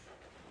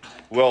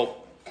Well,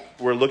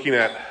 we're looking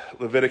at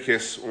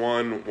Leviticus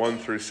 1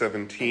 through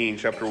 17,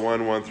 chapter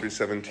 1 through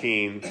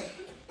 17.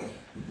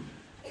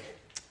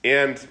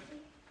 And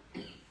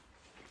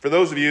for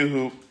those of you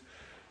who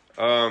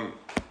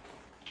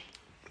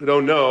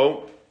don't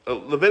know,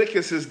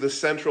 Leviticus is the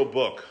central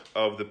book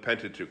of the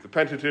Pentateuch. The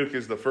Pentateuch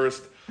is the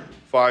first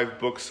 5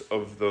 books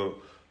of the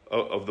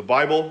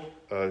Bible,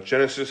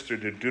 Genesis through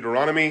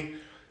Deuteronomy,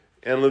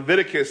 and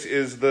Leviticus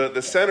is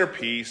the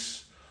centerpiece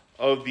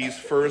of these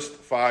first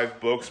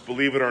 5 books,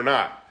 believe it or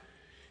not.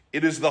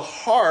 It is the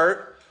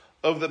heart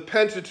of the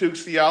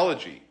Pentateuch's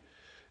theology,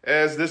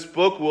 as this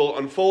book will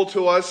unfold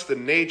to us the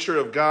nature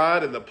of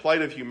God and the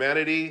plight of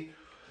humanity.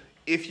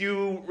 If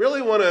you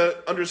really want to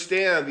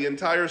understand the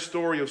entire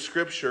story of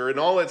Scripture in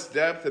all its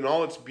depth and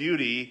all its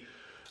beauty,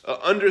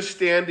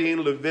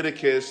 understanding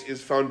Leviticus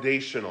is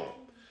foundational.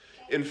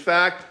 In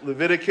fact,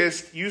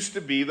 Leviticus used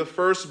to be the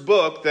first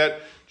book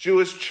that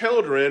Jewish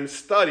children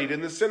studied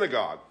in the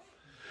synagogue.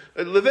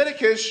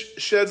 Leviticus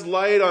sheds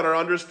light on our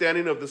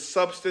understanding of the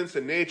substance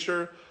and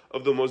nature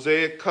of the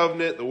Mosaic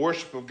covenant, the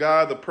worship of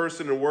God, the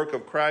person and work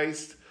of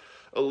Christ.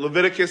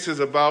 Leviticus is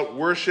about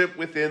worship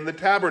within the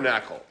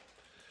tabernacle.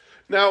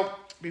 Now,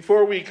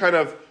 before we kind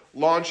of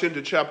launch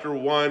into chapter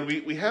 1,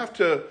 we have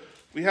to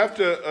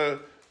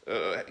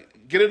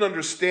get an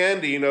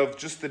understanding of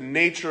just the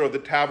nature of the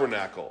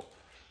tabernacle,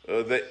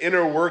 the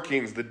inner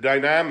workings, the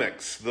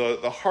dynamics,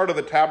 the heart of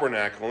the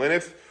tabernacle. And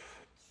if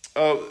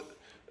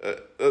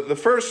the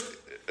first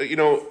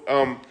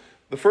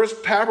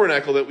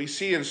tabernacle that we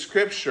see in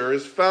Scripture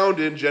is found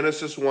in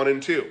Genesis 1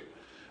 and 2.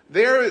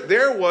 There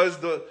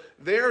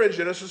in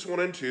Genesis 1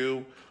 and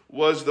 2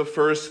 was the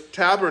first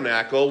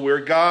tabernacle where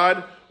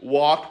God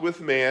walked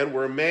with man,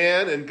 where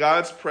man and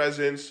God's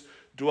presence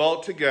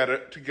dwelt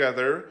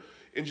together.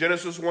 In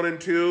Genesis 1 and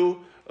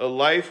 2, a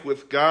life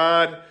with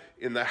God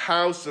in the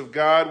house of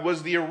God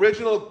was the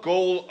original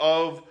goal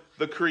of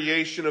the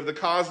creation of the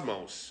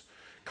cosmos.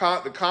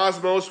 The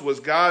cosmos was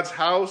God's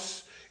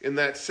house in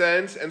that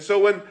sense. And so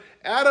when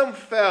Adam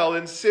fell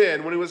in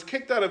sin, when he was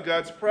kicked out of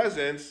God's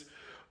presence,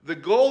 the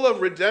goal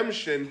of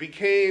redemption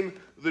became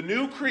the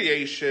new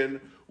creation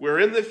where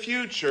in the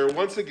future,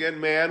 once again,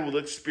 man will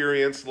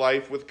experience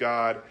life with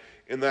God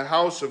in the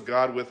house of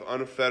God with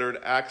unfettered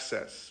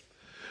access.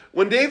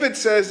 When David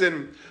says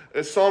in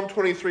Psalm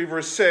 23,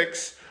 verse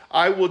 6,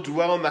 I will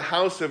dwell in the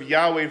house of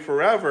Yahweh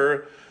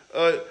forever,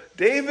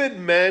 David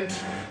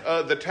meant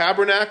the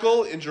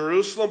tabernacle in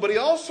Jerusalem, but he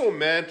also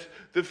meant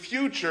the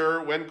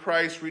future when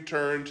Christ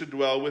returned to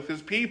dwell with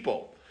his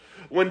people.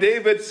 When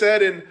David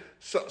said in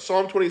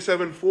Psalm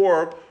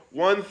 27:4,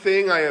 one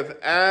thing I have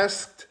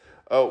asked,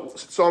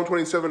 Psalm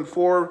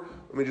 27:4,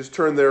 let me just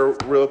turn there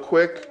real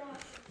quick.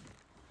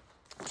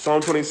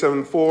 Psalm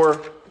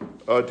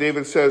 27:4,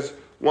 David says,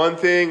 one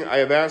thing I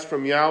have asked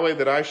from Yahweh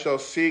that I shall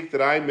seek,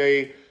 that I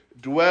may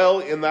dwell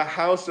in the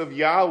house of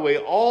Yahweh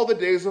all the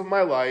days of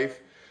my life,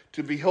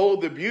 to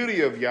behold the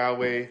beauty of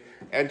Yahweh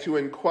and to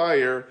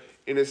inquire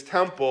in his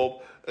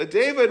temple.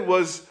 David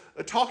was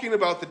talking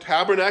about the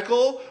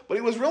tabernacle, but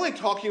he was really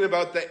talking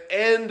about the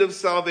end of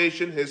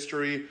salvation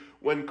history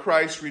when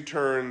Christ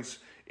returns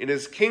in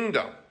his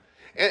kingdom.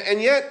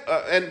 And yet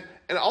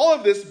all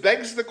of this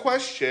begs the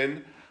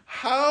question,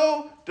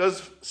 how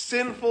does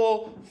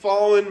sinful,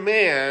 fallen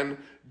man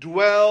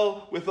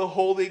dwell with a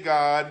holy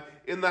God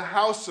in the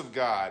house of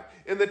God,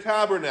 in the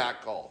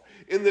tabernacle,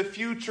 in the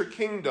future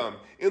kingdom,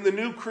 in the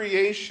new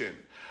creation?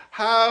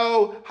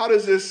 How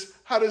does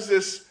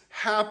this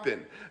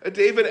happen?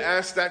 David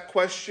asked that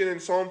question in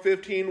Psalm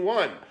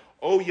 15:1.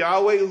 O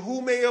Yahweh,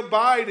 who may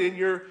abide in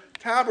your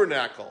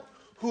tabernacle?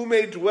 Who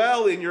may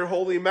dwell in your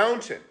holy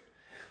mountain?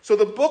 So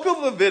the book of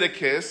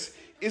Leviticus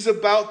is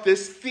about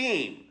this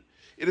theme.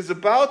 It is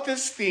about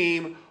this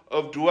theme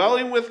of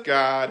dwelling with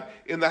God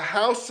in the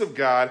house of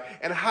God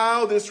and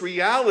how this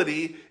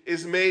reality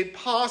is made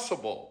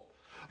possible.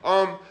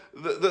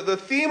 The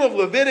theme of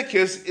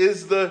Leviticus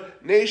is the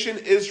nation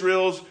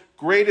Israel's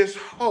greatest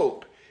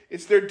hope.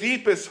 It's their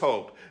deepest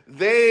hope.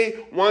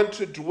 They want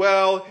to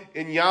dwell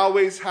in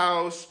Yahweh's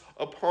house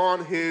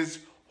upon his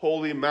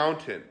holy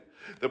mountain.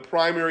 The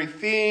primary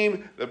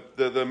theme,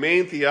 the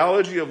main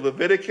theology of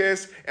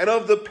Leviticus and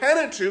of the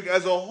Pentateuch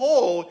as a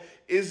whole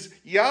is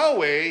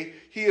Yahweh.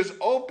 He is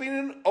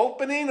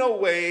opening a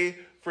way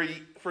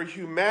for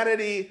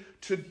humanity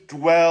to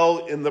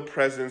dwell in the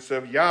presence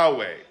of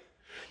Yahweh.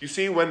 You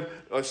see, when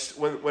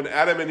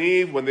Adam and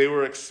Eve, when they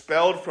were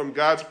expelled from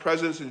God's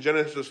presence in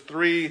Genesis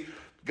 3,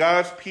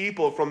 God's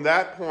people from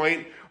that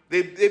point,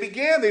 they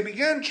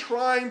began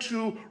trying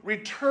to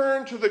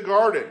return to the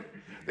garden.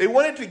 They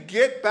wanted to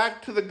get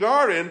back to the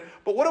garden,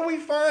 but what do we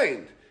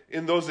find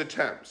in those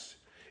attempts?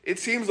 It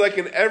seems like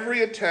in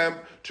every attempt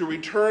to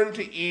return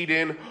to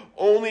Eden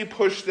only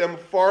pushed them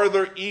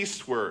farther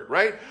eastward,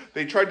 right?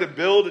 They tried to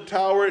build a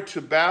tower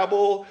to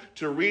Babel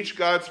to reach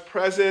God's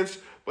presence,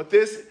 but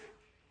this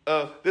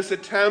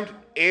attempt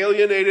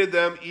alienated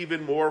them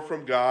even more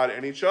from God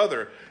and each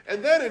other.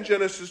 And then in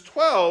Genesis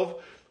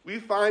 12, we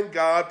find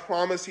God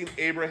promising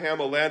Abraham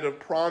a land of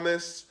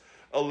promise,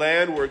 a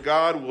land where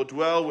God will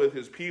dwell with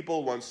his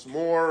people once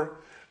more.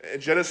 In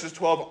Genesis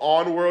 12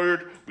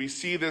 onward, we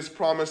see this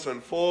promise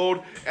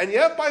unfold. And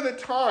yet by the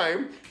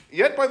time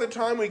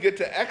we get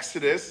to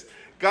Exodus,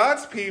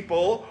 God's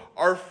people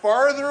are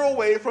farther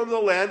away from the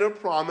land of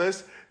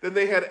promise than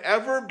they had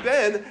ever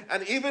been.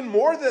 And even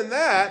more than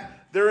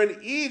that, they're in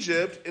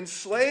Egypt in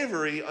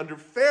slavery under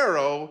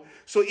Pharaoh.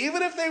 So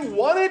even if they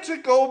wanted to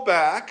go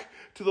back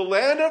to the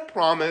land of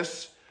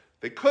promise,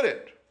 they couldn't.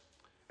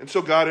 And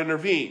so God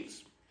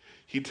intervenes.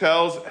 He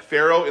tells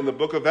Pharaoh in the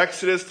book of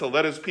Exodus to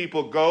let his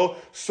people go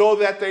so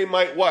that they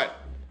might what?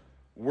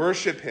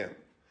 Worship him.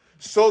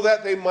 So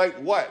that they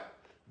might what?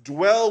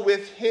 Dwell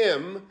with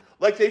him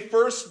like they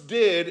first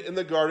did in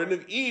the Garden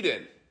of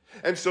Eden.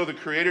 And so the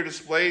Creator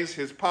displays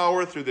his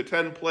power through the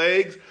 10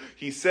 plagues.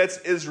 He sets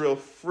Israel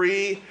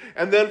free.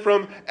 And then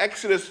from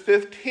Exodus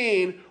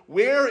 15,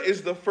 where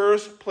is the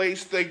first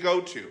place they go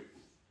to?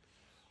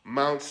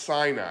 Mount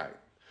Sinai.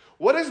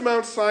 What is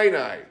Mount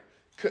Sinai?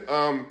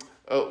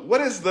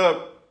 What is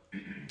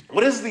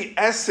the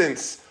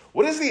essence?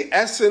 What is the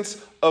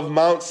essence of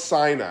Mount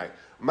Sinai?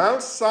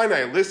 Mount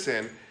Sinai,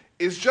 listen,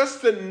 is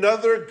just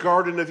another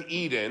Garden of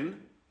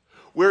Eden,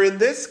 where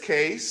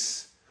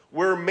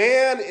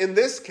man, in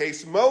this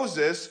case,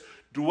 Moses,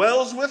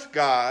 dwells with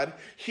God.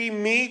 He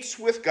meets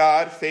with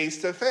God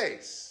face to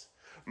face.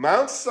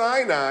 Mount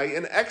Sinai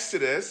in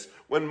Exodus,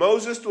 when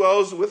Moses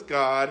dwells with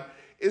God,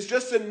 is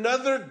just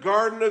another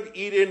Garden of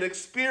Eden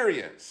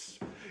experience.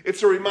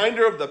 It's a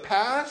reminder of the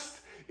past.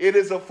 It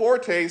is a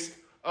foretaste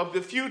of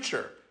the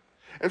future.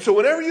 And so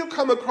whenever you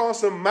come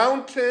across a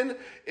mountain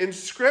in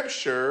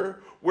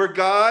Scripture where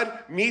God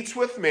meets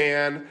with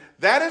man,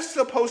 that is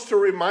supposed to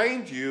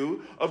remind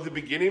you of the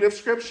beginning of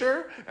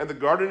Scripture and the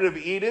Garden of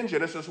Eden,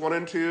 Genesis 1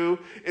 and 2.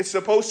 It's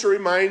supposed to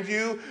remind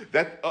you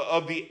that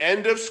of the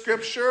end of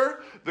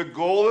Scripture, the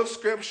goal of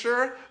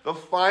Scripture, the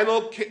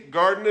final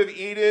Garden of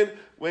Eden,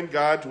 when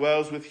God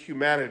dwells with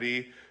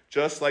humanity,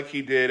 just like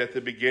he did at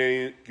the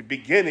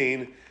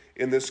beginning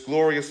in this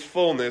glorious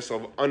fullness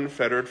of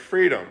unfettered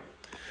freedom.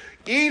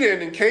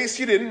 Eden, in case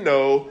you didn't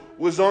know,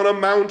 was on a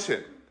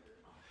mountain.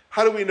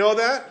 How do we know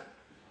that?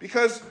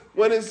 Because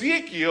when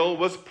Ezekiel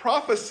was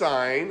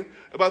prophesying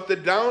about the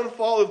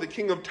downfall of the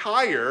king of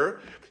Tyre,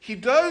 he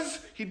does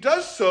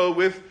so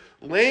with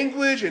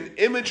language and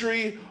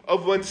imagery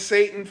of when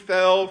Satan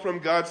fell from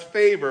God's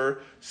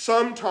favor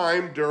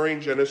sometime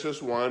during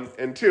Genesis 1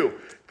 and 2.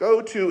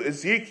 Go to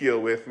Ezekiel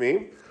with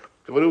me.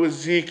 Go to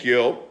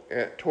Ezekiel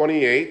at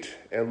 28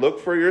 and look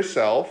for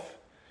yourself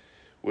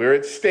where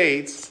it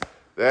states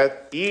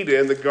that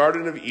Eden, the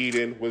Garden of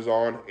Eden, was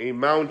on a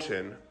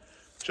mountain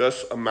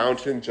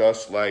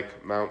just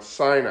like Mount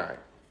Sinai.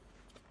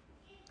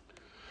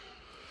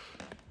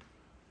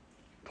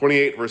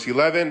 28 verse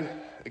 11,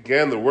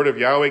 again, the word of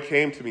Yahweh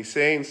came to me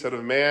saying, Son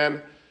of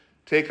man,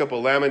 take up a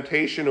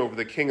lamentation over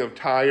the king of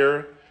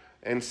Tyre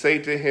and say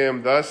to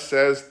him, thus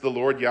says the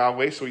Lord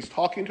Yahweh. So he's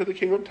talking to the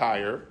king of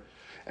Tyre,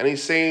 and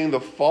he's saying the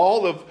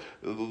fall of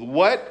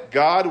what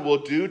God will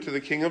do to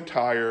the king of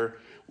Tyre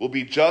will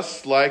be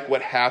just like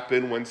what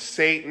happened when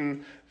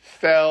Satan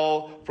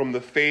fell from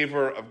the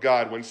favor of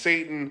God. When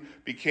Satan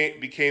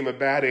became a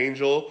bad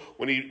angel,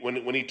 when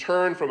he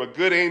turned from a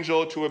good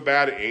angel to a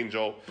bad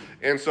angel.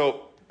 And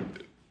so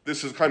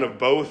this is kind of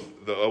both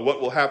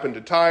what will happen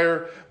to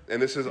Tyre,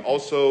 and this is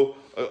also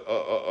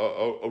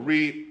a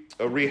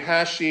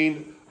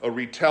rehashing, a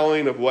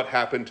retelling of what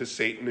happened to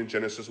Satan in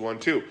Genesis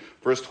 1:2.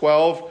 Verse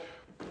 12,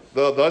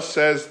 thus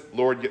says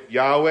Lord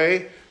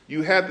Yahweh,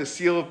 you had the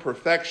seal of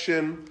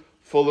perfection,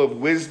 full of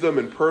wisdom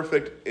and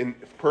perfect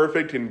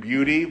in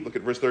beauty. Look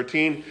at verse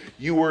 13.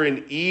 You were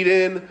in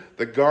Eden,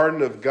 the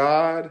garden of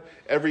God.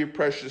 Every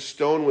precious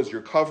stone was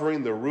your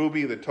covering, the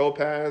ruby, the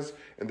topaz,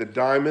 and the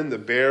diamond, the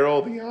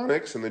beryl, the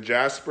onyx, and the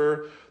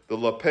jasper, the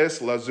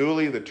lapis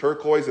lazuli, the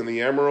turquoise, and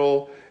the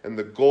emerald, and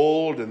the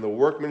gold, and the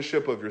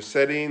workmanship of your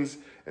settings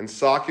and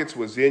sockets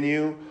was in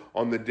you.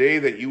 On the day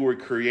that you were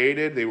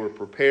created, they were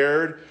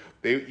prepared.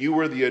 You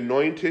were the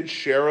anointed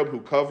cherub who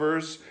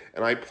covers,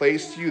 and I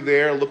placed you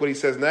there. Look what he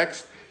says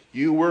next.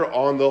 You were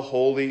on the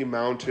holy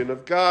mountain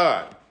of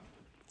God.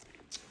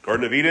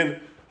 Garden of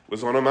Eden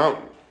was on a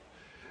mountain.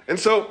 And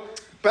so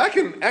back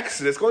in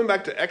Exodus, going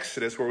back to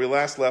Exodus where we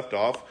last left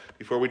off,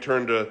 before we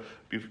turn to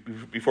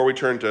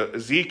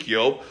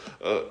Ezekiel,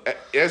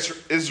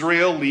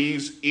 Israel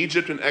leaves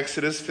Egypt in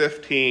Exodus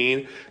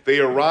 15. They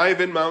arrive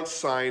in Mount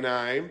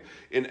Sinai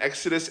in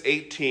Exodus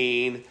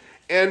 18.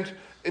 And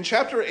in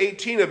chapter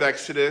 18 of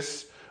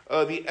Exodus,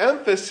 the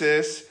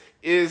emphasis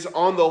is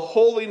on the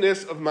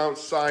holiness of Mount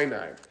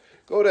Sinai.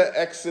 Go to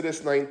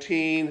Exodus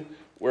 19,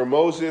 where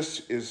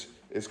Moses is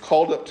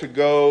called up to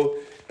go,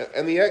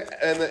 and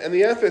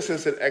the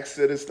emphasis in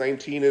Exodus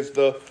 19 is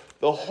the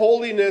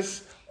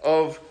holiness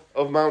of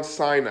Mount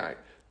Sinai.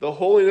 The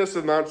holiness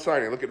of Mount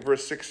Sinai. Look at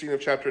verse 16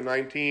 of chapter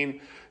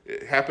 19.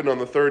 It happened on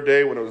the third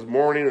day when it was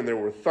morning, and there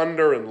were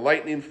thunder and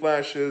lightning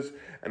flashes,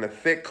 and a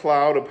thick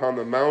cloud upon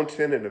the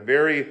mountain, and a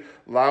very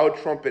loud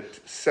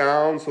trumpet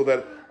sound, so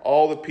that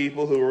all the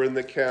people who were in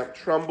the camp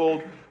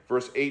trembled.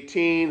 Verse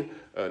 18,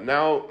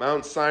 now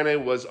Mount Sinai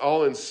was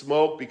all in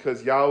smoke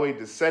because Yahweh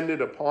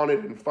descended upon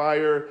it in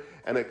fire,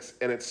 and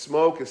its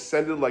smoke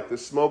ascended like the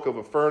smoke of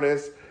a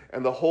furnace,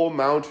 and the whole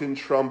mountain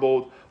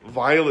trembled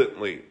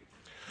violently.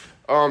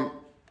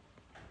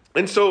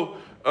 And so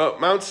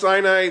Mount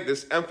Sinai,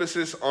 this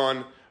emphasis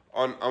on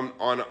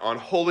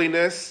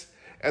holiness.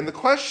 And the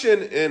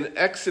question in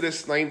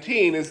Exodus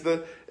 19 is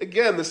the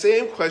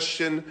same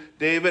question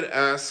David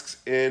asks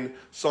in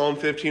Psalm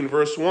 15,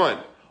 verse 1.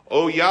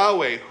 O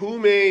Yahweh, who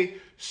may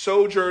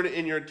sojourn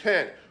in your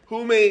tent?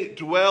 Who may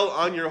dwell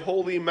on your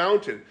holy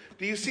mountain?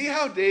 Do you see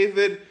how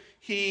David,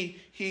 he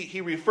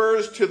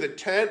refers to the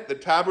tent, the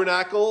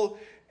tabernacle,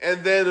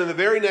 and then in the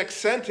very next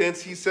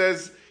sentence,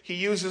 he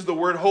uses the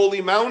word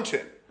holy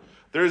mountain.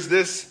 There's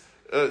this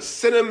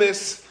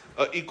synonymous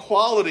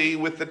equality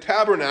with the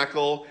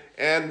tabernacle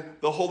and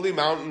the holy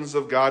mountains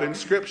of God in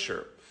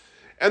Scripture.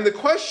 And the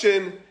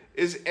question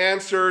is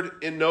answered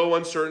in no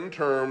uncertain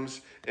terms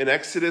in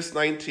Exodus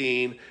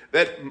 19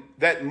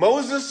 that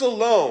Moses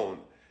alone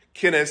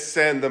can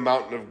ascend the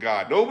mountain of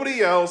God.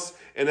 Nobody else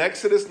in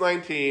Exodus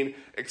 19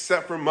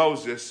 except for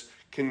Moses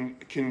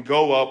can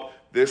go up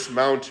this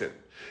mountain.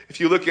 If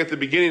you look at the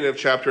beginning of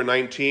chapter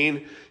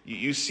 19,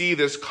 you see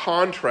this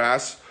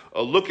contrast.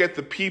 Look at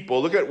the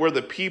people. Look at where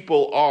the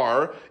people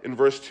are in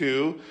verse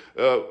 2,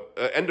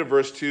 end of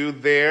verse 2.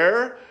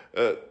 There,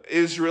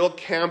 Israel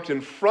camped in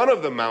front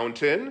of the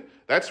mountain.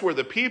 That's where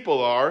the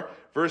people are.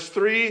 Verse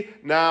 3,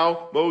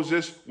 now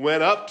Moses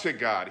went up to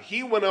God.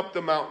 He went up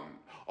the mountain.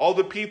 All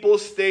the people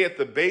stay at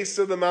the base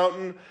of the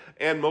mountain,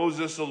 and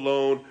Moses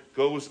alone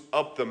goes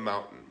up the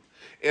mountain.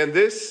 And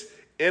this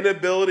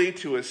inability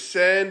to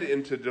ascend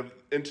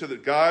into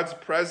God's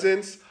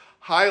presence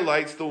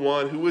highlights the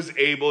one who was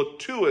able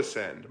to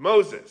ascend,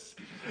 Moses.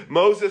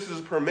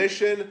 Moses'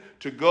 permission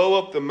to go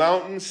up the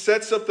mountain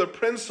sets up the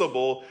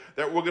principle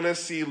that we're going to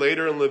see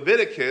later in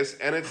Leviticus,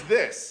 and it's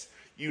this.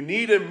 You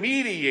need a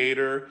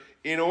mediator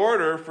in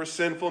order for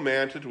sinful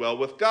man to dwell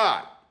with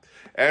God.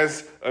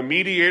 As a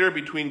mediator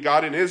between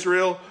God and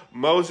Israel,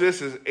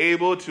 Moses is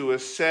able to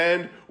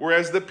ascend,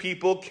 whereas the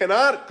people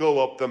cannot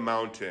go up the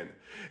mountain.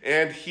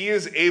 And he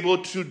is able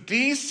to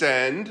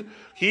descend.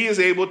 He is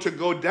able to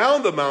go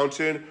down the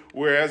mountain,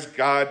 whereas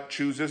God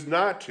chooses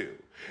not to.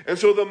 And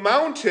so the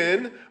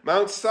mountain,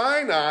 Mount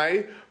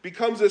Sinai,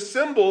 becomes a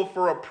symbol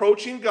for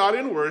approaching God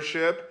in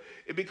worship.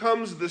 It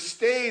becomes the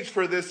stage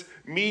for this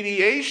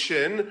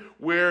mediation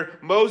where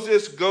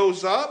Moses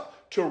goes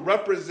up to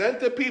represent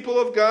the people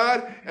of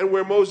God, and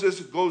where Moses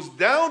goes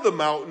down the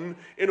mountain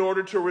in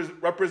order to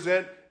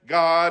represent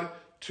God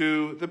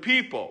to the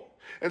people.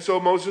 And so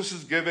Moses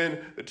is given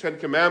the Ten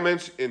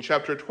Commandments in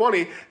chapter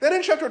 20. Then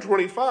in chapter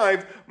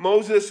 25,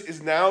 Moses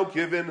is now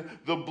given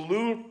the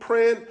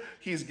blueprint.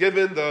 He's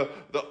given the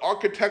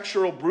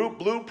architectural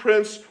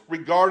blueprints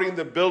regarding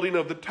the building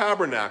of the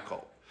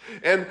tabernacle.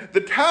 And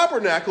the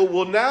tabernacle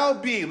will now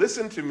be,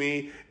 listen to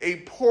me, a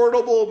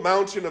portable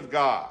mountain of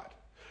God.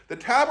 The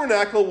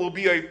tabernacle will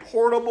be a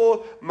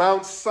portable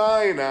Mount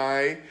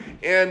Sinai,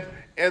 and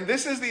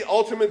this is the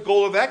ultimate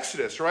goal of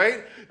Exodus,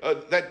 right?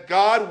 That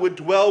God would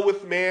dwell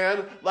with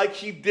man like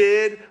he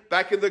did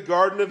back in the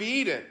Garden of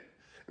Eden.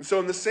 And so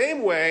in the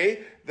same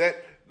way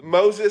that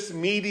Moses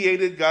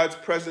mediated God's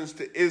presence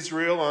to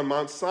Israel on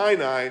Mount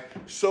Sinai,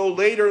 so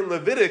later in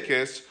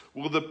Leviticus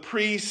will the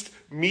priest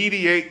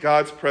mediate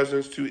God's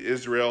presence to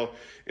Israel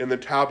in the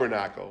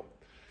tabernacle.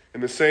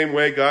 In the same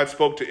way God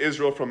spoke to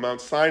Israel from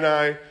Mount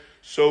Sinai,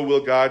 so will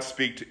God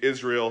speak to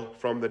Israel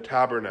from the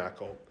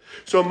tabernacle.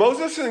 So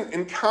Moses'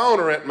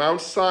 encounter at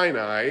Mount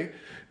Sinai,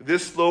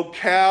 this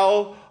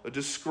locale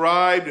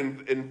described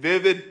in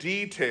vivid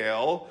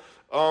detail,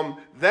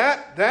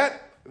 that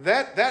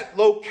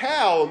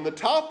locale on the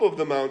top of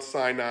the Mount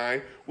Sinai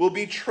will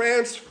be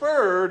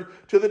transferred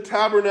to the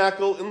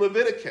tabernacle in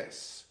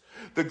Leviticus.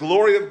 The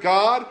glory of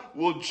God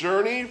will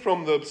journey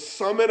from the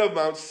summit of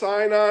Mount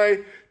Sinai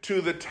to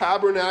the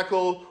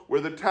tabernacle, where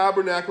the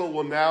tabernacle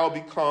will now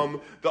become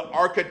the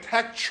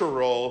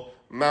architectural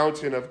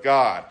mountain of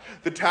God.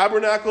 The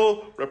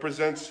tabernacle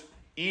represents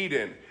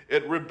Eden.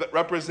 It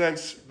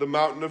represents the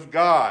mountain of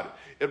God.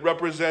 It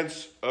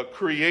represents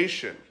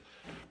creation.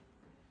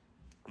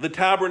 The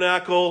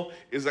tabernacle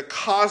is a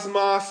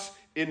cosmos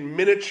in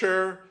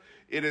miniature.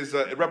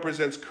 It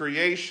represents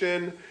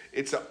creation.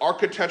 It's an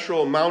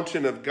architectural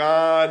mountain of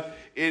God.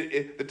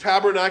 The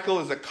tabernacle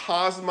is a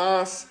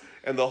cosmos,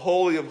 and the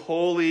Holy of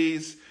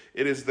Holies.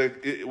 The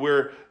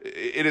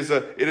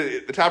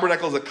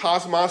tabernacle is a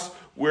cosmos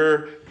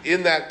where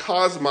in that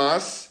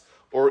cosmos,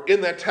 or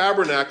in that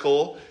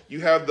tabernacle, you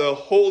have the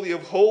Holy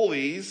of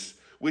Holies,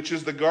 which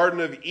is the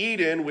Garden of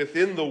Eden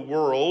within the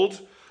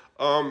world,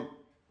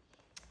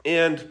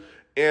 and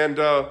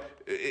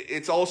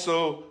it's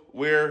also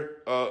where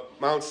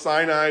Mount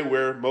Sinai,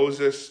 where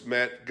Moses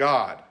met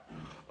God.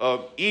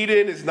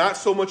 Eden is not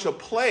so much a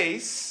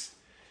place.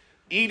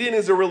 Eden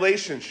is a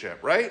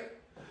relationship, right?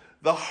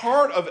 The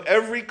heart of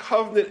every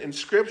covenant in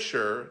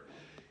Scripture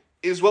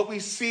is what we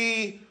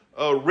see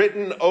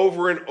written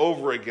over and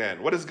over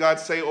again. What does God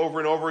say over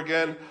and over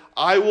again?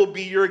 I will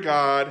be your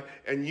God,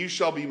 and you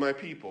shall be my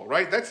people,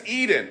 right? That's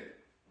Eden.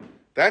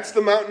 That's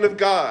the mountain of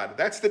God.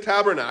 That's the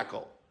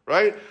tabernacle,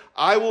 right?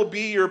 I will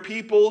be your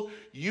people.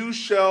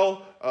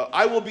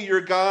 I will be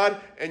your God,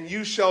 and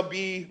you shall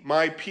be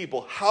my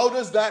people. How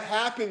does that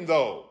happen,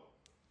 though?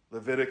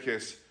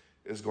 Leviticus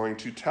is going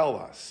to tell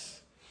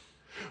us.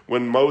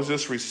 When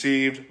Moses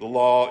received the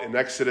law in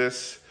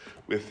Exodus,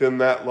 within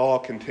that law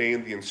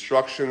contained the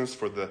instructions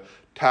for the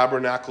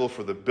tabernacle,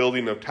 for the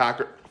building of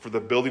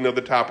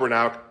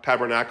the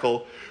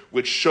tabernacle,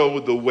 which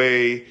showed the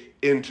way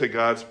into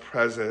God's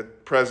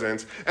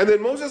presence. And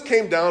then Moses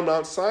came down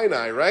Mount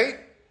Sinai, right?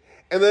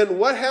 And then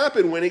what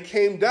happened when he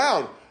came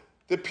down?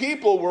 The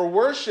people were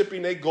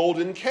worshiping a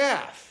golden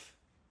calf.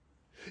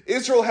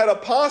 Israel had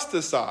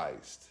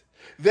apostatized.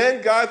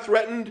 Then God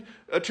threatened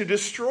to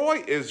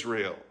destroy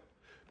Israel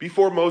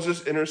before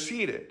Moses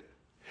interceded.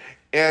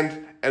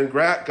 And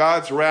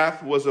God's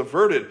wrath was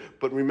averted.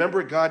 But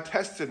remember, God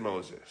tested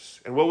Moses.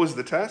 And what was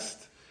the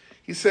test?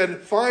 He said,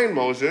 fine,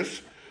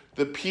 Moses,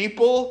 the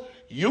people,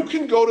 you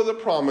can go to the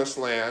promised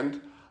land.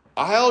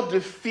 I'll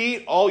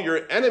defeat all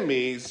your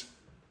enemies.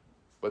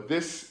 But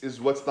this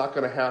is what's not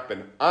going to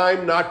happen.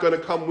 I'm not going to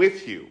come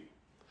with you.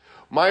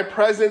 My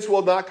presence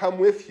will not come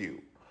with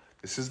you.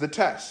 This is the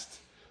test.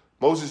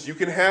 Moses, you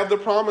can have the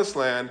promised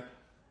land,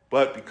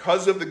 but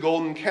because of the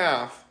golden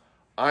calf,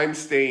 I'm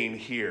staying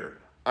here.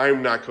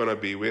 I'm not going to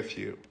be with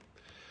you.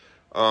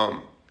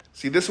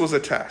 See, this was a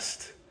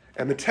test.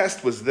 And the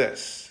test was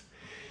this.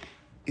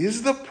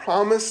 Is the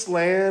promised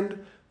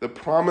land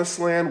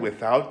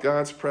without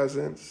God's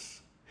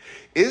presence?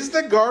 Is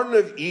the Garden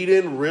of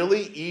Eden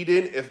really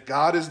Eden if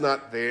God is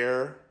not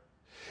there?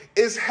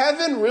 Is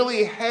heaven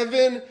really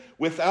heaven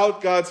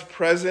without God's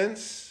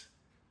presence?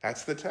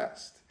 That's the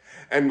test.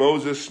 And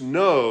Moses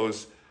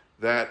knows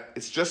that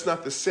it's just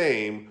not the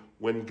same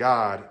when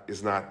God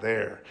is not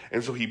there.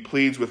 And so he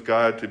pleads with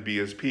God to be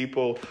his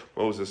people.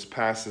 Moses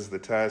passes the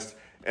test,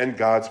 and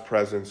God's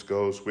presence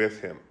goes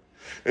with him.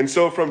 And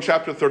so from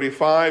chapter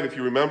 35, if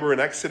you remember in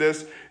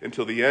Exodus,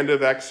 until the end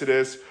of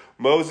Exodus,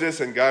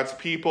 Moses and God's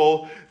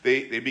people,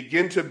 they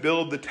begin to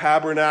build the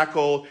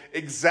tabernacle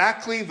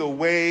exactly the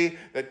way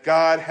that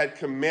God had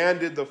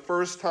commanded the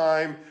first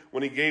time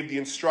when he gave the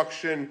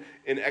instruction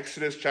in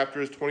Exodus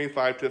chapters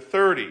 25 to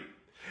 30.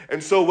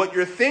 And so what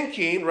you're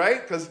thinking,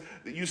 right, because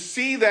you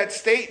see that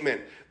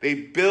statement, they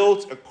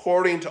built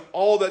according to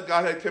all that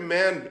God had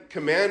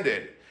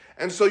commanded.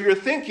 And so you're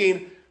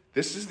thinking,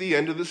 this is the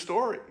end of the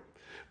story.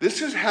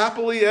 This is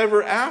happily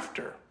ever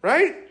after,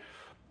 right?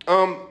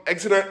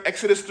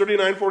 Exodus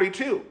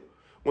 39:42.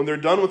 When they're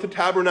done with the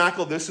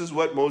tabernacle, this is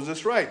what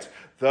Moses writes.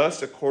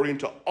 Thus, according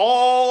to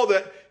all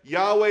that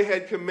Yahweh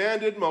had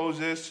commanded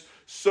Moses,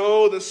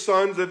 so the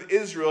sons of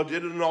Israel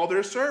did in all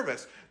their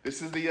service.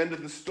 This is the end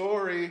of the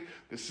story.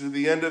 This is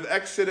the end of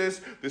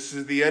Exodus. This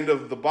is the end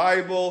of the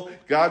Bible.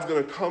 God's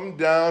going to come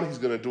down. He's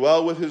going to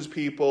dwell with his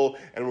people,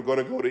 and we're going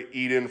to go to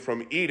Eden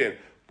from Eden.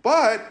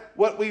 But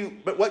what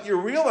you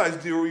realize,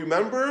 do you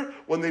remember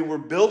when they were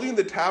building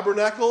the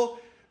tabernacle?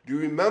 Do you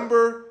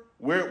remember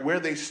where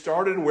they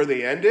started and where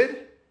they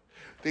ended?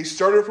 They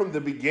started from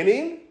the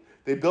beginning.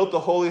 They built the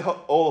Holy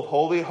of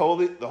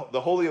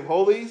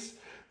Holies,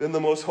 then the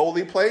most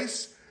holy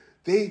place.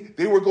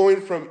 They were going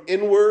from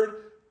inward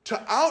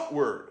to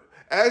outward.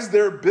 As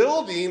they're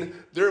building,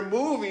 they're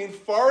moving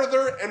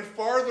farther and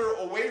farther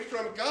away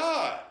from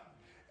God.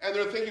 And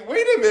they're thinking,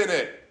 wait a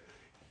minute.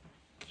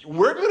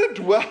 We're going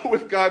to dwell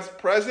with God's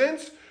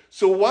presence.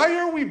 So why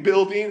are we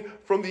building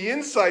from the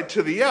inside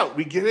to the out?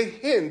 We get a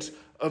hint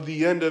of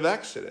the end of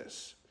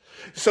Exodus.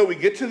 So we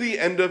get to the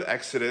end of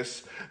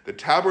Exodus. The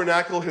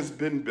tabernacle has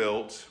been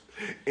built.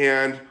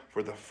 And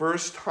for the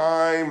first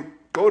time,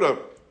 go to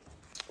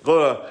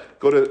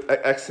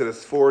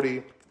Exodus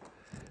 40.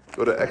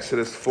 Go to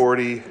Exodus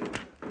 40.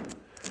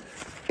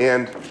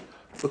 And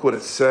look what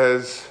it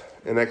says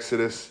in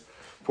Exodus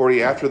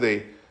 40 after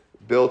they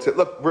built it.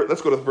 Look,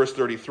 let's go to verse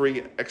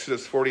 33.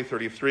 Exodus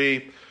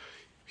 40:33.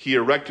 He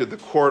erected the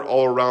court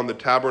all around the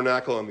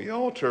tabernacle and the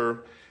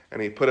altar,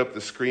 and he put up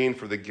the screen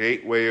for the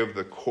gateway of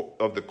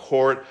the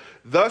court.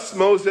 Thus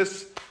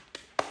Moses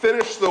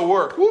finished the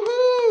work.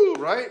 Woohoo!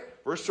 Right?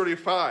 Verse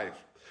 35.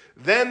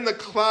 Then the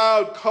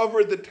cloud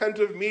covered the tent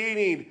of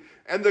meeting,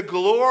 and the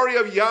glory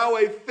of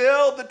Yahweh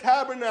filled the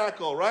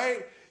tabernacle.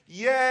 Right?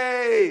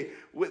 Yay!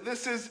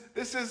 This is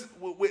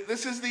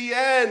the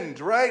end,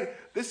 right?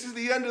 This is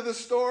the end of the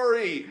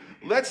story.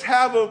 Let's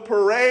have a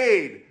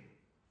parade.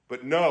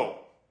 But no.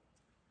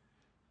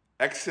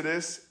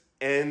 Exodus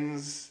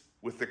ends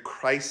with a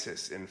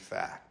crisis, in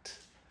fact.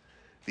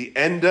 The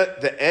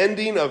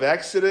ending of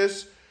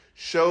Exodus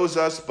shows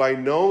us by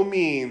no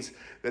means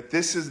that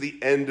this is the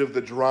end of the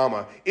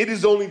drama. It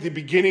is only the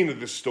beginning of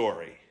the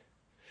story.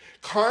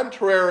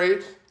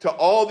 Contrary to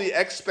all the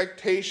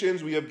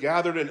expectations we have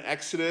gathered in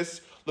Exodus,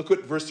 look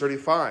at verse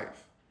 35.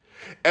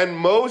 And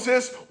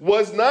Moses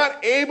was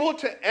not able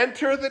to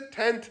enter the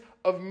tent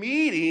of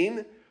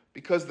meeting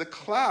because the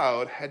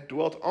cloud had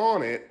dwelt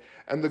on it,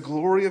 and the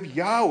glory of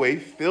Yahweh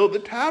filled the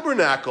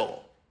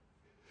tabernacle.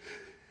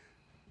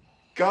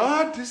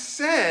 God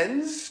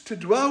descends to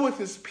dwell with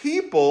his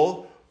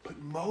people, but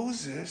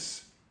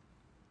Moses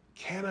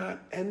cannot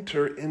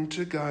enter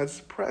into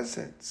God's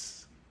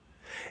presence.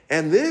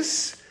 And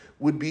this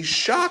would be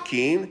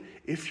shocking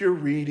if you're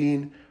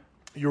reading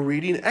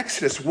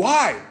Exodus.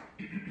 Why?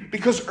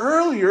 Because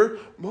earlier,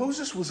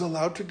 Moses was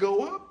allowed to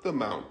go up the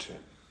mountain.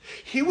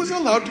 He was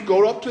allowed to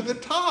go up to the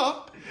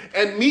top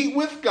and meet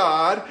with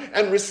God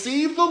and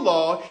receive the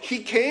law. He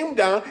came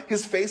down,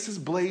 his face is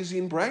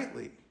blazing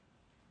brightly.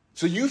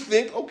 So you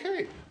think,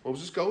 okay,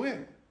 Moses, go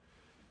in.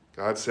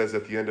 God says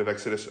at the end of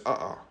Exodus,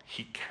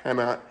 he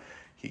cannot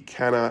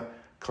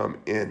come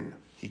in.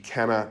 He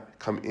cannot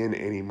come in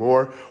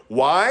anymore.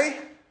 Why?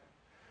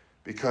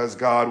 Because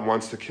God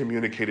wants to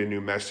communicate a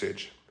new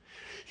message.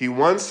 He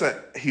wants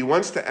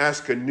to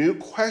ask a new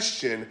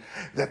question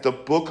that the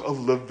book of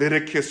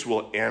Leviticus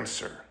will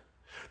answer.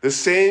 The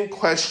same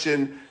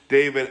question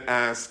David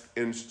asked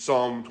in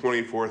Psalm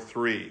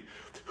 24:3.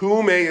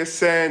 Who may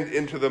ascend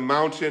into the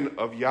mountain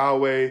of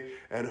Yahweh,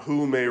 and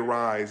who may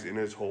rise in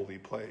his holy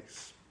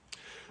place?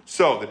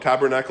 So the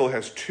tabernacle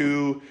has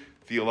two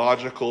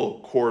theological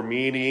core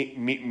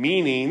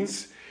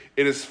meanings.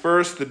 It is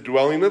first the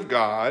dwelling of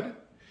God.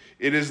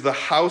 It is the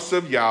house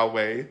of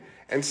Yahweh.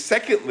 And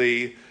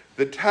secondly,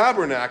 the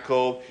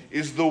tabernacle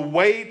is the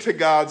way to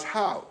God's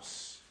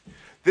house.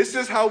 This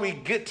is how we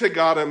get to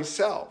God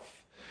himself.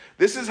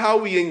 This is how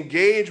we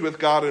engage with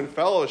God in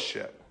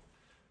fellowship.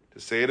 To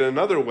say it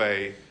another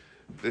way,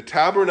 the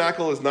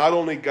tabernacle is not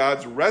only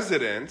God's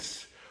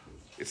residence,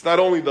 it's not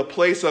only the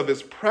place of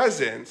his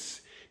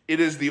presence, it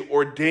is the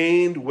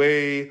ordained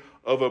way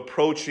of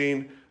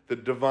approaching the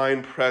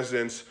divine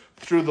presence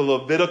through the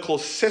Levitical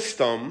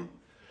system,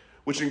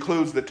 which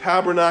includes the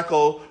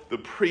tabernacle, the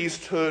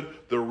priesthood,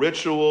 the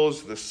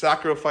rituals, the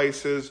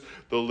sacrifices,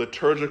 the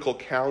liturgical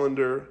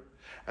calendar.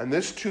 And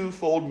this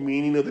twofold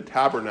meaning of the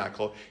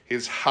tabernacle,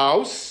 his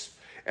house,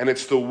 and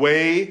it's the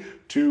way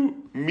to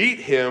meet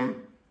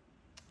him,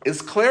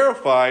 is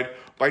clarified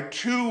by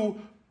two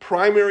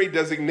primary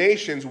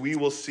designations we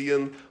will see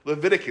in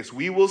Leviticus.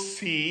 We will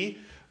see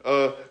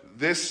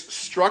this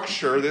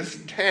structure, this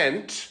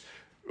tent,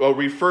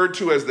 referred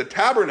to as the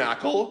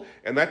tabernacle,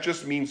 and that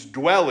just means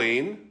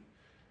dwelling.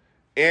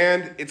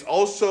 And it's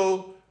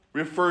also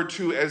referred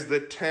to as the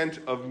tent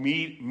of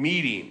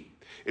meeting.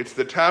 It's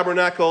the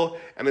tabernacle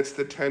and it's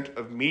the tent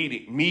of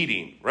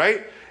meeting,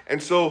 right?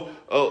 And so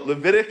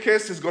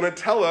Leviticus is going to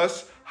tell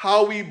us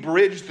how we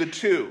bridge the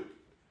two.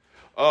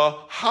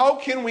 How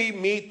can we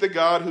meet the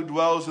God who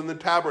dwells in the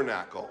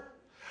tabernacle?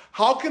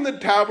 How can the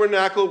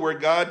tabernacle where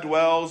God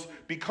dwells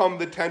become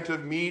the tent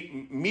of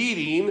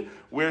meeting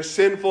where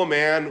sinful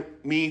man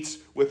meets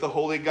with the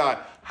holy God?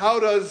 How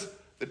does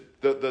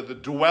the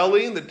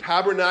dwelling, the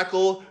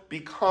tabernacle,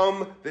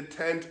 become the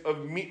tent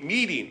of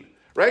meeting,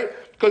 right?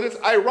 Because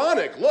it's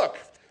ironic. Look,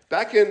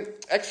 back in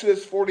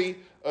Exodus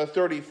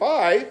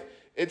 35,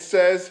 it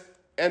says,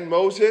 and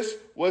Moses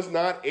was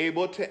not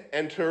able to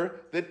enter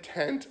the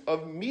tent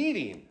of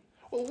meeting.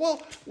 Well,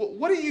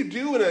 what do you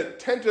do in a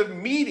tent of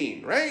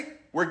meeting, right?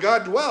 Where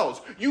God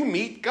dwells. You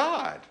meet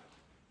God.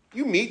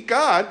 You meet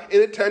God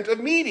in a tent of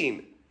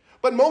meeting.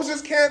 But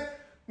Moses can't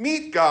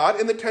meet God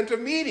in the tent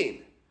of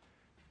meeting.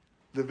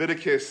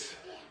 Leviticus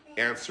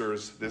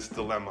answers this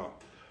dilemma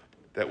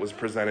that was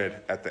presented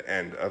at the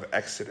end of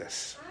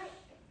Exodus.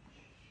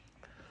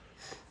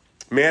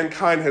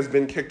 Mankind has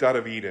been kicked out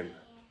of Eden.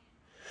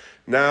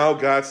 Now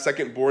God's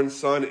second-born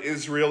son,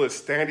 Israel, is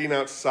standing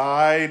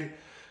outside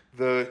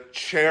the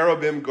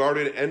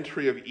cherubim-guarded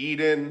entry of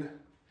Eden.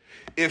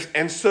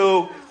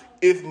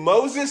 If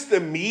Moses,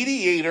 the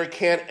mediator,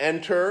 can't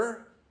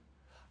enter,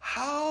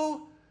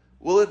 how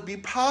will it be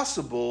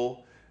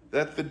possible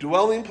that the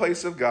dwelling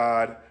place of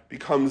God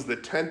becomes the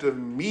tent of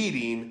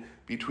meeting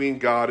between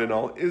God and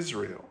all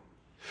Israel?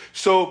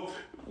 So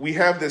we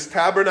have this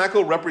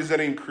tabernacle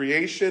representing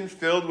creation,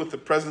 filled with the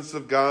presence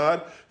of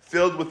God,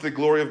 filled with the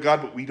glory of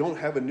God, but we don't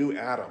have a new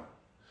Adam.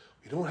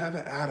 We don't have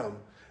an Adam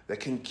that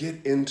can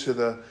get into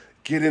the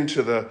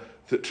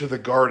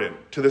garden,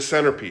 to the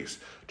centerpiece,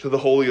 to the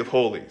Holy of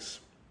Holies.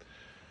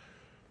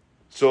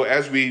 So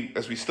as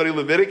we study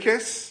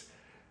Leviticus,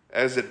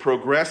 as it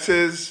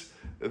progresses,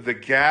 the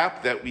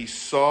gap that we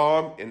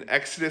saw in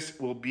Exodus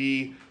will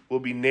be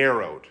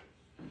narrowed.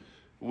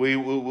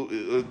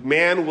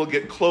 Man will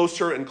get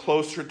closer and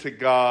closer to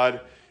God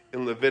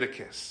in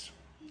Leviticus.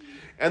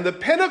 And the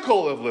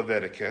pinnacle of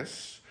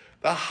Leviticus,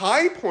 the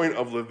high point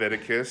of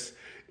Leviticus,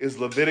 is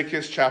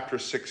Leviticus chapter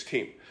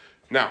 16.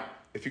 Now,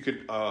 if you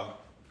could go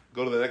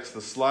to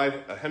the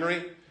slide,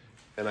 Henry,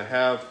 and I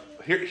have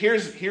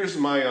here's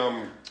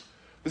my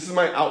this is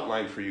my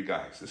outline for you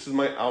guys. This is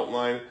my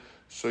outline.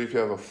 So if you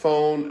have a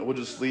phone, we'll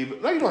just leave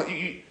it. No, you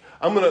don't.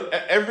 I'm gonna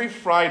every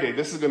Friday.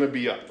 This is gonna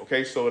be up.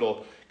 Okay, so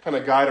it'll kind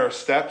of guide our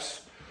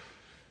steps.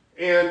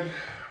 And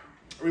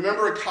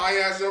remember a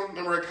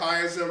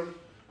chiasm.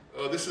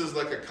 This is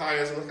like a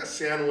chiasm, like a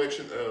sandwich,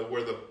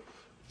 where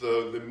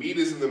the meat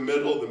is in the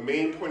middle. The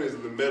main point is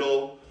in the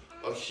middle.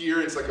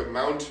 Here it's like a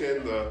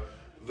mountain.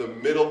 the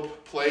middle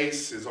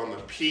place is on the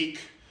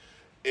peak,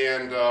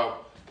 and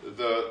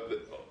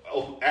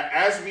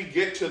as we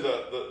get to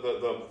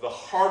the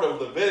heart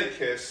of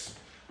Leviticus,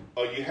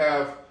 you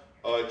have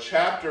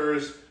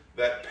chapters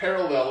that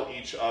parallel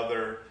each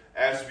other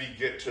as we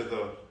get to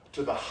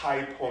the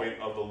high point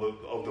of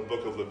the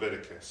book of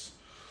Leviticus.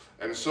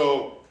 And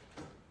so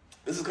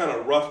this is kind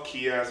of rough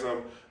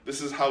chiasm.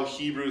 This is how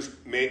Hebrews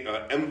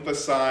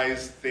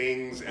emphasize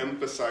things,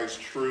 emphasize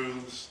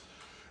truths.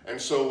 And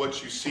so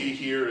what you see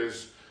here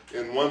is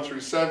in 1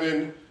 through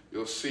 7,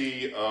 you'll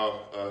see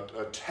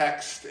a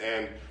text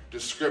and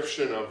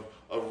description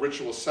of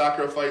ritual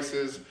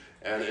sacrifices,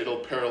 and it'll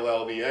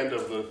parallel the end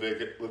of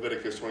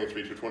Leviticus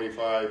 23 through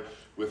 25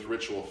 with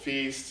ritual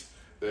feasts.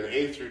 Then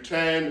 8 through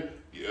 10,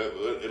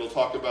 it'll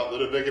talk about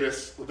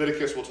Leviticus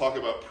will talk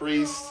about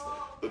priests.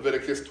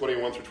 Leviticus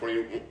 21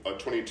 through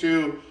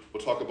 22 will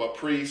talk about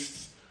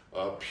priests.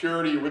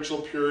 Purity,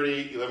 ritual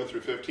purity, 11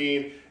 through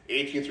 15,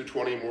 18 through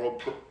 20,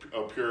 moral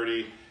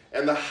purity.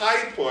 And the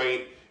high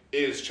point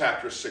is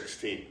chapter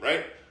 16,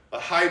 right? The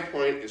high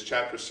point is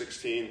chapter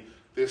 16.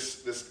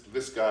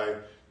 This guy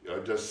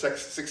does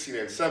 16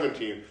 and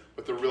 17,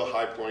 but the real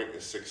high point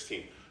is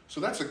 16. So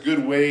that's a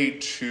good way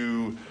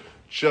to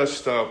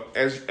just,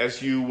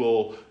 as you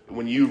will,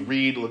 when you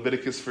read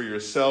Leviticus for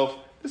yourself,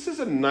 this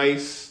is a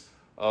nice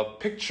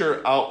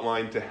picture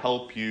outline to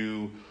help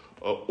you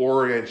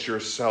orient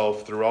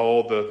yourself through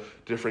all the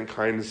different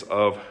kinds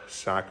of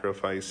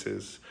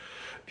sacrifices.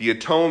 The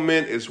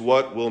atonement is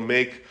what will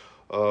make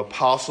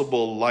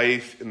possible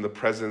life in the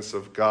presence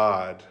of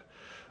God.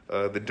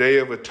 The Day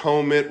of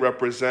Atonement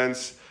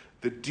represents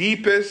the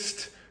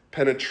deepest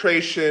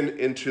penetration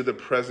into the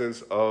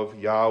presence of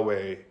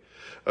Yahweh.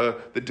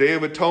 The Day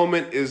of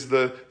Atonement is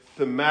the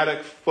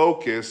thematic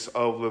focus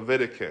of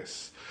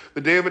Leviticus.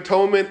 The Day of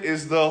Atonement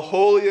is the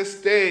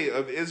holiest day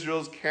of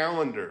Israel's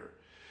calendar.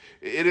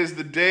 It is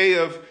the day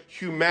of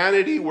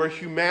humanity where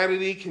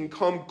humanity can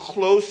come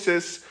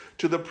closest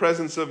to the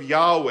presence of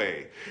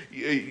Yahweh.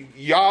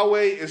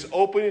 Yahweh is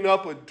opening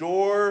up a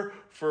door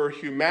for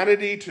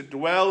humanity to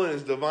dwell in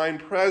his divine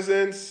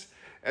presence,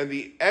 and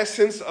the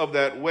essence of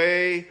that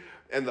way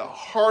and the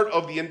heart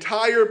of the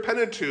entire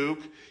Pentateuch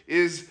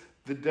is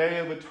the Day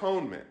of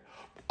Atonement.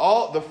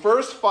 All the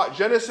first five,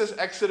 Genesis,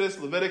 Exodus,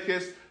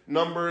 Leviticus,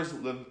 Numbers,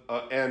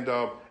 and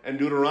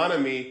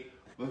Deuteronomy,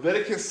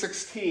 Leviticus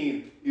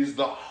 16 is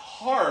the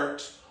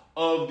heart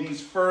of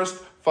these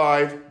first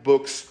 5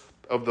 books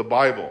of the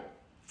Bible.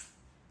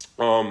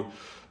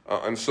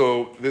 And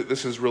so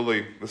this is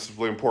really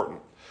important.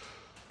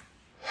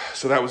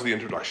 So that was the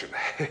introduction.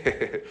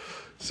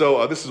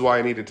 So this is why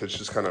I needed to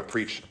just kind of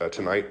preach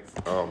tonight.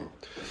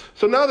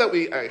 So now that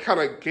we kind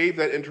of gave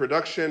that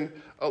introduction,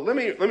 let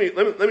me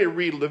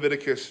read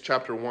Leviticus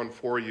chapter 1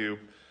 for you,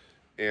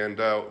 and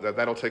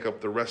that'll take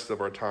up the rest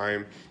of our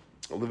time.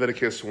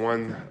 Leviticus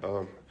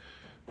 1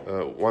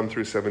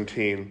 through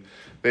 17.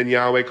 Then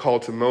Yahweh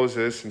called to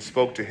Moses and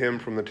spoke to him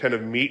from the tent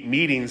of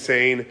meeting,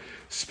 saying,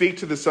 "Speak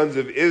to the sons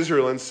of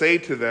Israel and say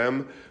to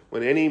them,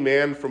 when any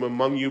man from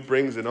among you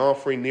brings an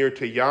offering near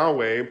to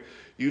Yahweh,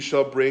 you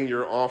shall bring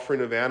your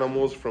offering of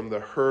animals from the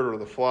herd or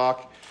the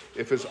flock.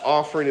 If his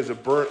offering is a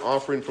burnt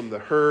offering from the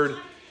herd,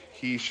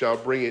 he shall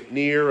bring it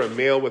near, a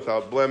male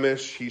without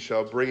blemish. He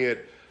shall bring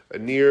it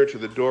near to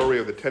the doorway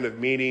of the tent of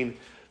meeting,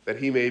 that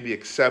he may be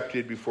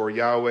accepted before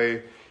Yahweh.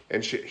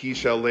 And he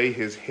shall lay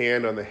his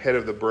hand on the head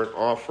of the burnt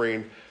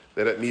offering,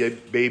 that it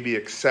may be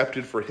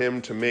accepted for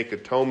him to make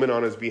atonement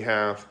on his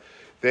behalf.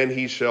 Then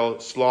he shall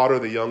slaughter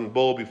the young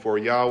bull before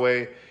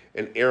Yahweh,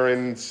 and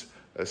Aaron's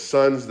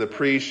sons, the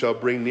priests, shall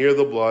bring near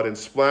the blood and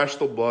splash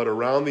the blood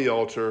around the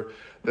altar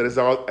that is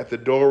out at the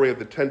doorway of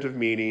the tent of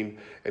meeting.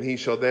 And he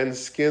shall then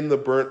skin the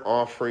burnt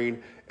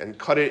offering and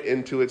cut it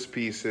into its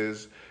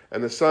pieces.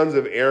 And the sons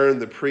of Aaron,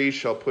 the priest,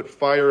 shall put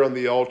fire on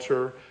the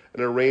altar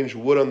and arrange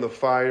wood on the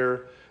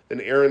fire. Then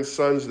Aaron's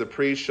sons, the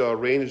priests, shall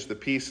arrange the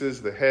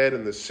pieces, the head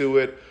and the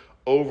suet,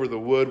 over the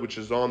wood which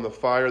is on the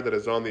fire that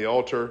is on the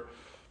altar.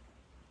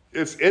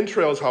 Its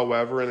entrails,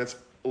 however, and its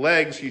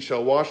legs he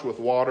shall wash with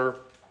water.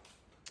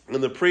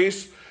 And the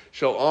priest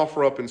shall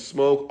offer up in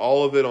smoke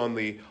all of it on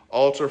the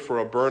altar for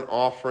a burnt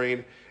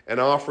offering, an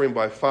offering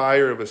by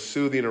fire of a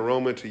soothing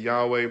aroma to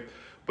Yahweh.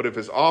 But if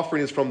his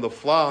offering is from the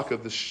flock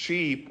of the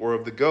sheep or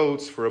of the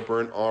goats for a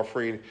burnt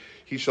offering,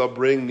 he shall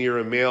bring near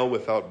a male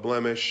without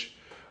blemish.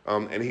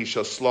 And he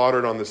shall slaughter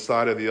it on the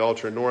side of the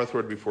altar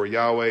northward before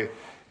Yahweh.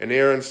 And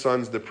Aaron's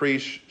sons, the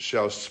priest,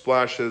 shall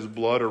splash his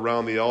blood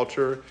around the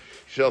altar.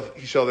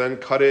 He shall then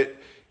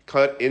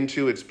cut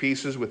into its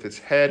pieces with its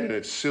head and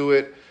its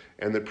suet.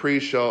 And the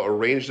priest shall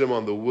arrange them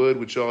on the wood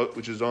which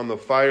is on the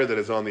fire that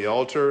is on the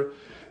altar.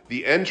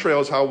 The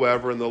entrails,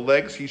 however, and the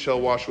legs he shall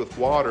wash with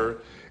water.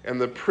 And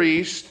the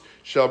priest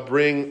shall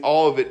bring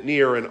all of it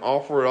near and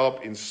offer it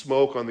up in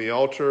smoke on the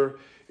altar.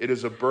 It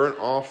is a burnt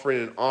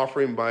offering, an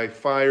offering by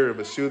fire of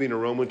a soothing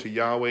aroma to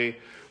Yahweh.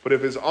 But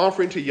if his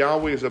offering to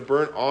Yahweh is a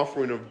burnt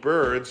offering of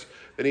birds,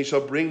 then he shall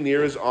bring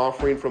near his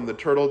offering from the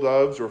turtle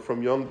doves or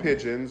from young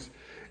pigeons.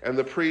 And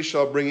the priest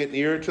shall bring it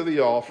near to the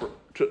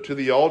to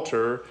the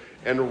altar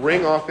and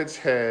wring off its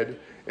head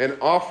and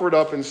offer it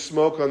up in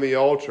smoke on the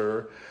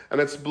altar,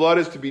 and its blood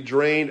is to be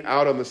drained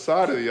out on the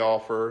side of the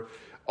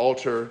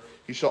altar.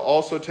 He shall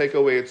also take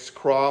away its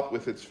crop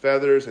with its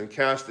feathers and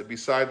cast it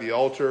beside the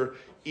altar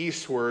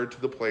eastward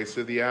to the place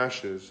of the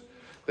ashes.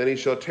 Then he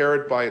shall tear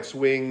it by its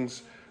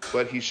wings,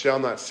 but he shall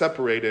not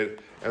separate it,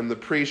 and the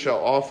priest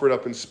shall offer it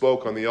up in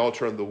smoke on the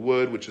altar on the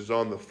wood which is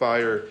on the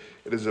fire.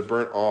 It is a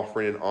burnt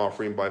offering, an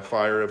offering by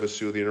fire of a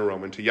soothing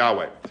aroma to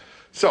Yahweh.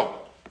 So,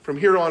 from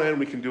here on in,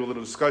 we can do a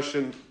little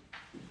discussion.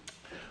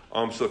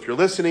 So if you're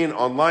listening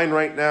online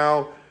right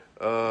now,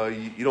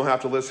 you don't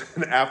have to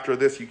listen after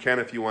this. You can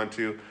if you want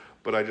to,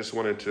 but I just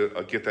wanted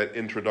to get that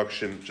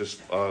introduction,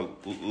 just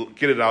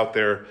get it out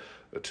there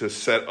to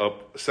set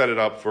it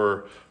up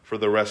for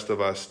the rest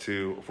of us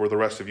for the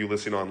rest of you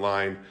listening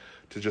online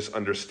to just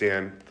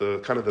understand the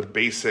kind of the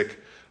basic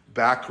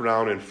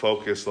background and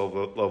focus of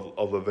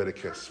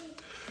Leviticus.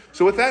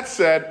 So with that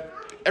said,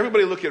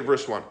 everybody look at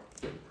verse 1.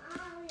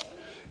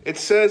 It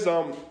says,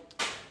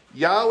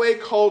 Yahweh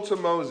called to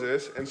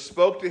Moses and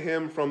spoke to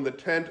him from the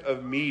tent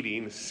of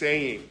meeting,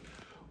 saying,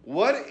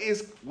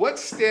 what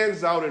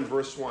stands out in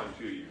verse 1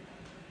 to you?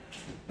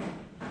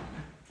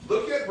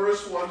 Look at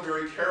verse 1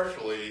 very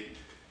carefully,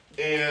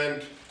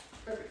 and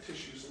I have a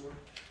tissue somewhere.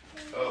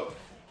 Oh,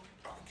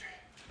 okay.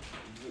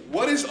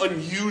 What is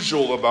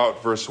unusual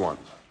about verse 1?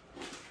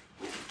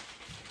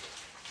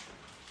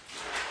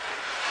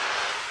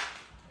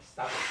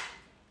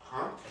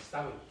 Huh?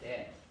 Start with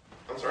 10.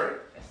 I'm sorry?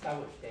 Start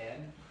with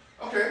 10.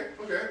 Okay.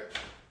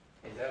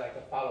 Is that like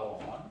a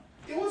follow on?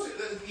 It was,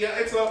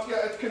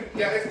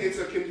 it's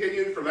a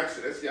continuing from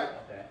Exodus, yeah.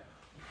 Okay.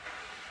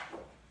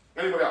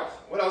 Anybody else?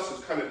 What else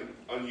is kind of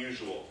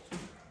unusual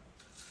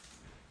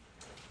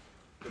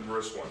in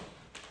verse 1?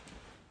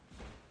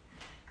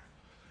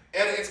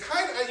 And it's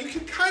you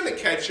can kind of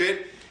catch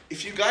it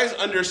if you guys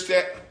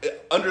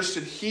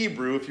understood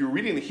Hebrew. If you're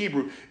reading the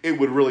Hebrew, it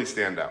would really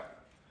stand out.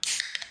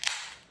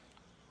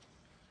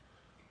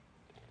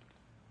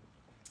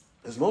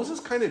 Is Moses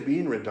kind of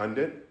being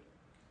redundant?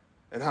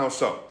 And how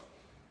so?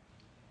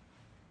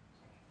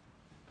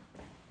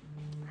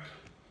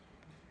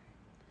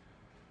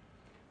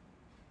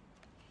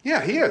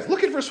 Yeah, he is.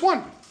 Look at verse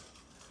 1.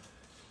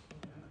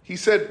 He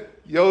said,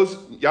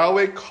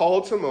 Yahweh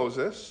called to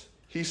Moses.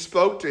 He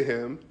spoke to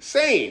him,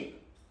 saying,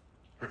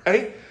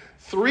 right?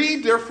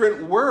 3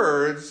 different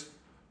words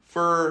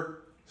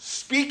for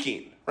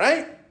speaking,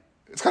 right?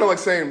 It's kind of like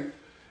saying,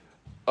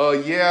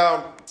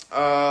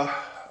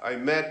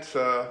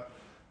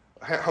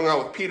 I hung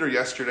out with Peter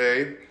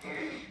yesterday,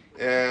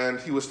 and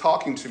he was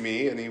talking to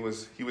me, and he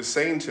was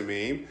saying to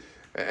me,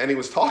 and he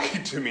was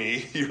talking to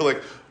me. You're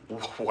like,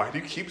 why do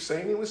you keep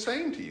saying he was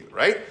saying to you,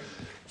 right?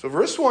 So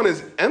verse 1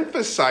 is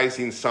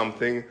emphasizing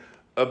something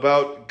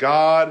about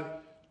God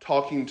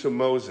talking to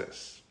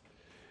Moses.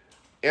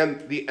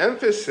 And the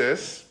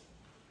emphasis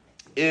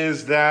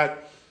is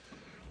that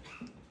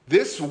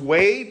this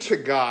way to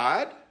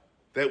God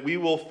that we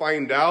will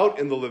find out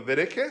in the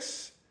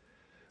Leviticus,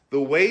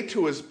 the way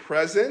to his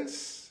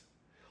presence,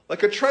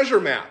 like a treasure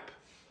map.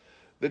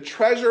 The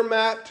treasure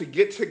map to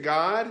get to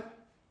God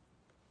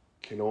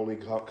can only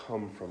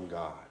come from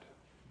God.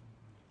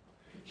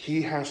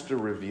 He has to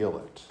reveal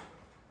it.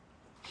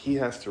 He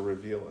has to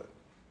reveal it.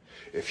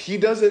 If he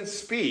doesn't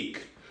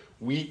speak,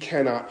 we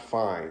cannot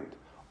find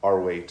our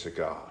way to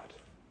God,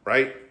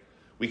 right?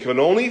 We can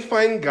only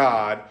find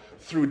God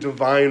through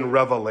divine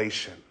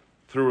revelation,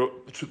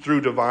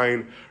 through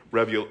divine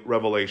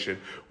revelation.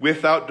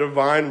 Without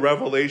divine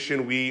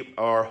revelation, we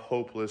are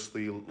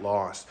hopelessly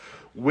lost.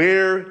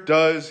 Where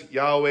does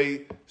Yahweh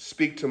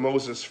speak to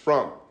Moses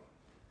from?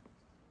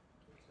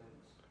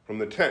 From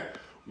the tent.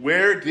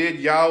 Where did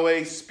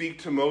Yahweh speak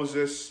to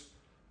Moses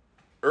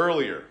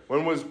earlier?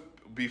 When was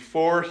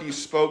before he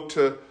spoke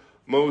to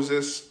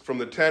Moses from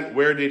the tent?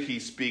 Where did he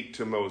speak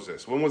to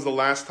Moses? When was the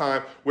last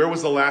time? Where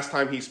was the last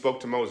time he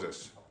spoke to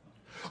Moses?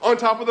 On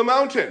top of the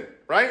mountain,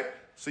 right?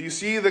 So you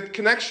see the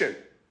connection.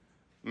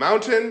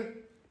 Mountain,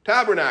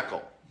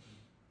 tabernacle.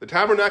 The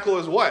tabernacle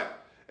is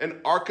what? An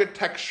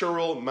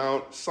architectural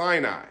Mount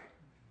Sinai,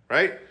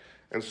 right?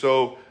 And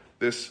so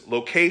this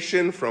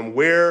location from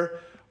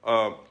where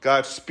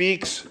God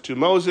speaks to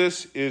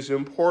Moses is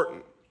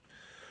important.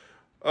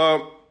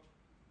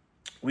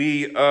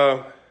 We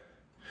go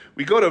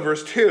to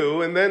verse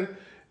 2, and then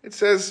it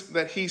says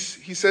that he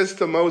says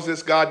to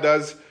Moses, God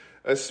does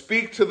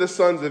speak to the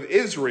sons of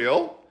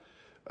Israel,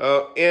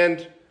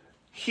 and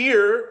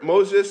here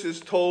Moses is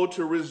told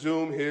to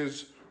resume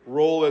his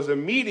role as a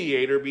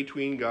mediator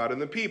between God and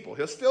the people.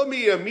 He'll still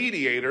be a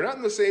mediator, not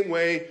in the same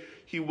way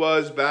he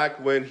was back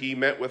when he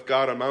met with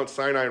God on Mount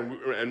Sinai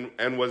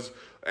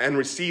and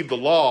received the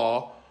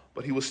law,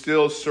 but he will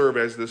still serve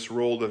as this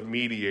role of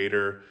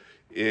mediator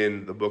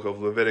in the book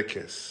of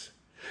Leviticus.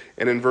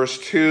 And in verse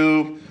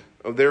 2,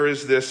 there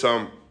is this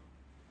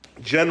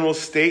general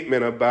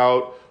statement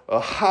about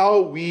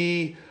how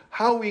we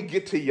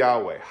get to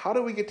Yahweh. How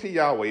do we get to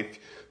Yahweh?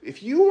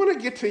 If you want to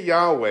get to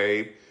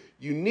Yahweh,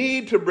 you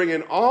need to bring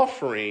an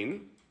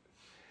offering,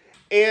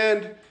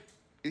 and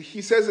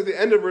he says at the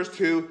end of verse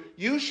 2,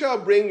 you shall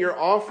bring your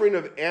offering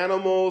of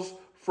animals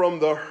from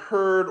the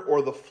herd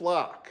or the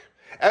flock.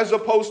 As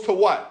opposed to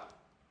what?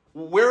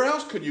 Where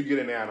else could you get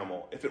an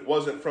animal if it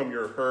wasn't from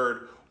your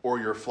herd or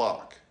your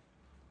flock?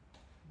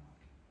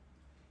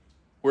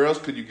 Where else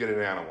could you get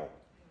an animal?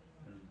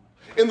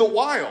 In the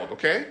wild,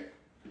 okay?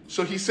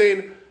 So he's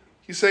saying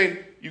you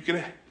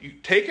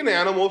take an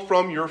animal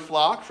from your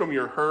flock, from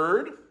your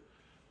herd,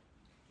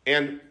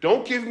 and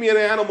don't give me an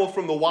animal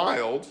from the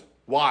wild.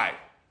 Why?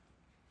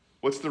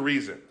 What's the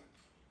reason?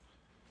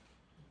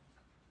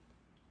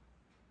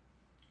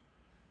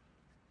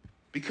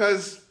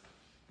 Because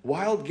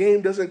wild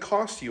game doesn't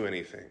cost you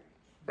anything,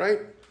 right?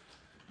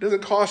 It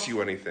doesn't cost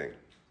you anything.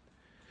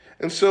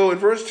 And so in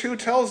verse 2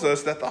 tells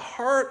us that the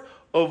heart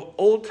of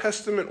Old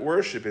Testament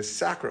worship is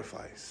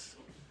sacrifice.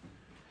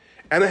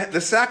 And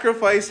the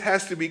sacrifice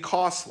has to be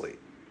costly.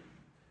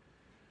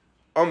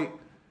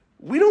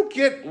 We don't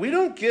get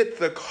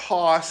the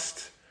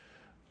cost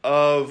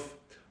of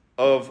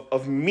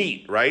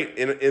meat, right?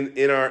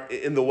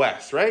 In the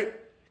West, right?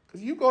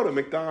 Because you go to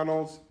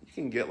McDonald's, you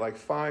can get like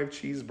 5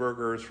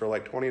 cheeseburgers for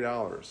like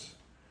 $20.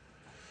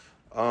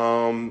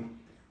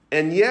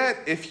 And yet,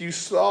 if you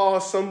saw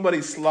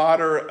somebody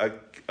slaughter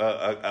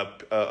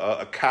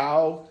a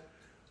cow,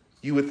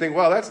 you would think,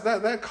 wow,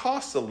 that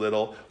costs a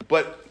little,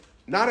 but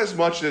not as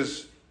much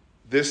as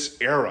this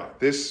era,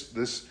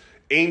 this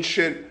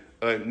ancient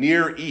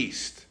Near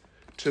East.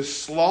 To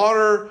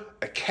slaughter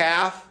a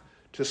calf,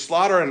 to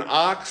slaughter an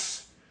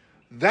ox,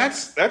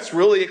 that's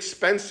really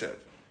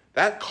expensive.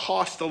 That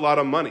cost a lot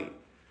of money.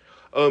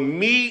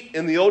 Meat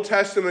in the Old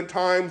Testament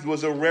times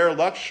was a rare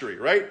luxury,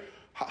 right?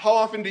 How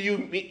often do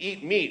you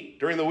eat meat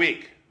during the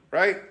week,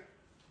 right?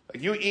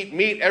 You eat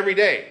meat every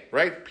day,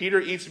 right? Peter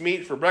eats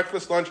meat for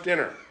breakfast, lunch,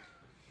 dinner.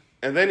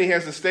 And then he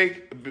has a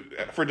steak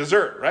for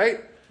dessert, right?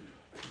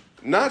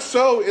 Not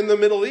so in the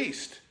Middle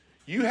East.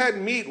 You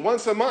had meat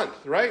once a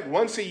month, right?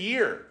 Once a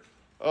year.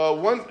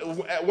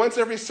 Once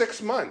every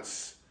 6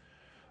 months.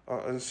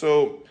 And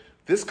so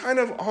this kind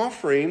of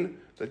offering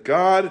that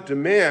God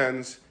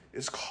demands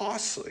is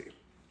costly.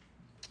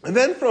 And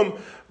then from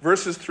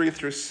verses 3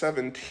 through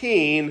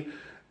 17,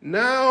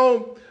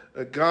 now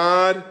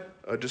God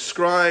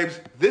describes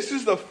this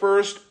is the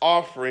first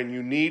offering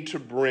you need to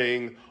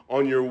bring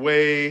on your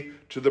way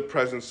to the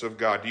presence of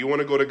God. Do you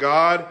want to go to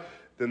God?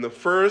 Then the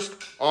first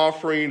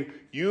offering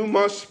you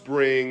must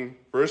bring,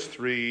 verse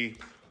 3,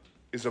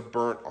 is a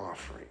burnt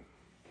offering.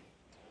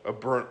 A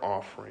burnt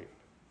offering.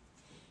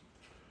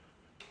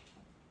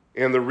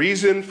 And the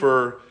reason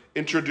for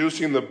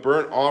introducing the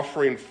burnt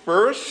offering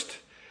first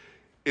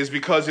is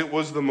because it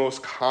was the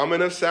most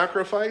common of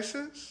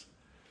sacrifices.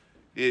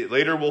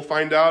 Later we'll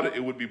find out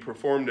it would be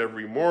performed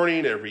every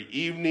morning, every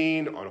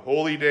evening, on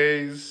holy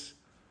days.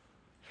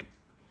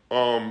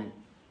 And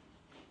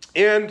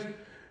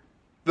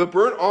the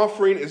burnt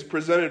offering is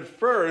presented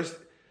first.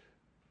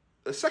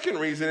 The second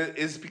reason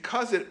is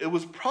because it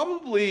was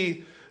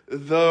probably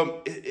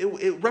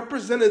it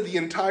represented the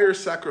entire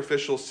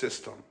sacrificial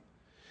system.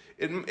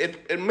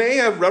 It may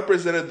have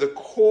represented the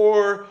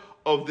core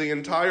of the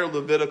entire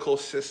Levitical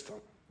system.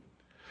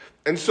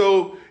 And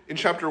so in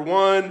chapter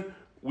 1,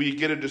 we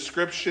get a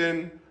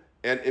description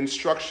and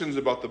instructions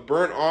about the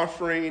burnt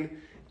offering.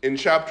 In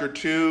chapter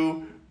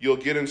 2, you'll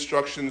get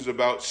instructions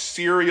about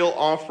cereal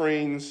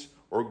offerings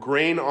or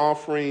grain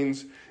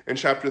offerings. In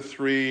chapter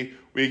 3,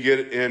 we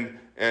get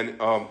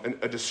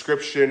a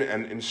description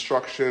and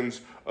instructions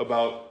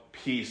about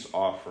peace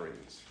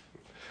offerings.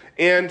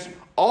 And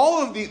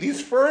all of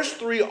these first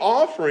 3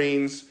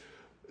 offerings,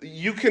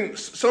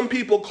 some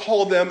people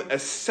call them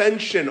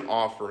ascension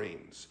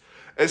offerings.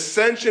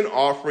 Ascension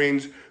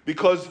offerings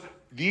because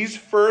these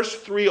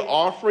first 3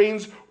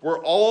 offerings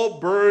were all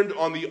burned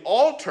on the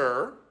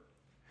altar.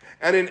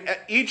 And in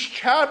each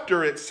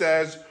chapter it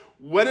says,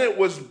 when it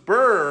was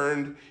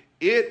burned,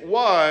 it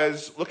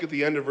was, look at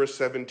the end of verse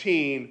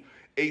 17,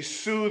 a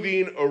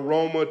soothing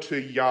aroma to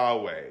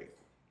Yahweh,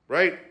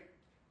 right?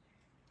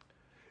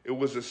 It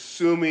was a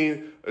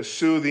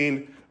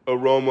soothing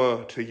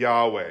aroma to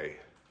Yahweh.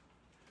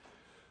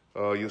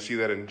 You'll see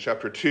that in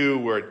chapter 2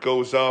 where it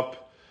goes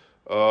up,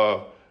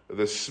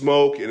 the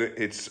smoke, and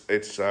it's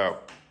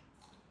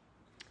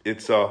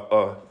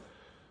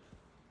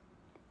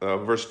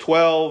verse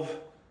 12.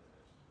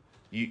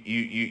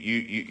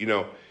 You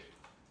know,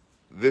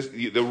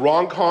 the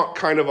wrong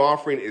kind of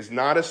offering is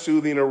not a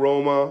soothing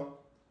aroma,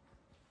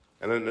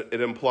 and then it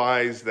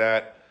implies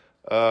that,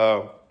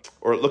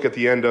 or look at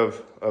the end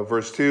of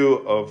verse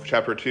 2 of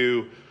chapter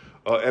 2,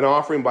 an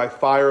offering by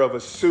fire of a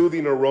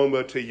soothing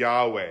aroma to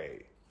Yahweh.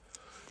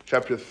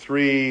 Chapter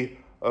 3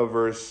 of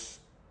verse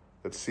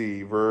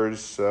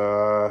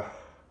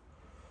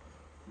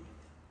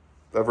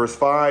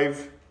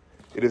 5,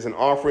 it is an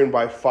offering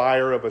by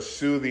fire of a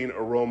soothing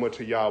aroma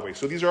to Yahweh.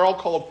 So these are all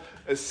called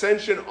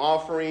ascension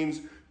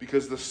offerings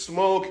because the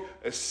smoke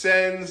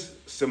ascends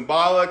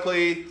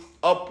symbolically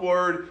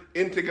upward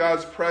into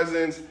God's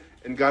presence,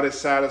 and God is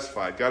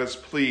satisfied. God is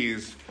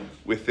pleased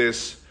with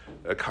this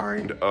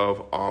kind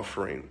of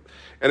offering.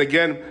 And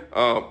again,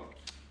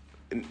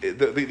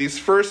 these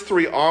first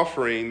three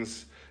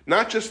offerings,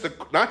 not just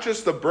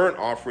the burnt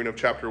offering of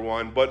chapter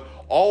 1, but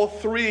all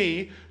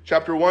three,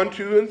 chapter 1,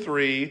 2, and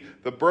 3,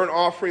 the burnt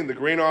offering, the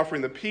grain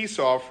offering, the peace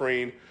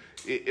offering,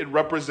 it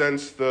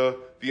represents the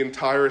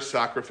entire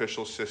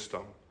sacrificial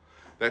system.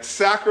 That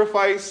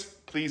sacrifice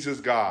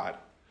pleases God.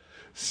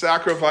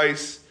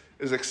 Sacrifice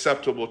is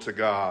acceptable to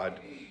God.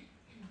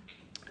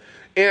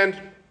 And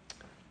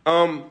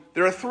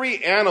there are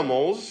three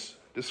animals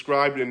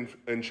described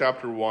in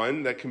chapter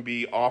 1 that can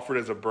be offered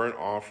as a burnt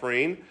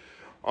offering.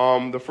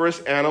 The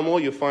first animal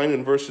you find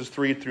in verses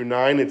 3 through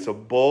 9, it's a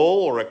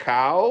bull or a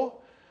cow.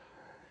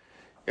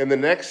 And the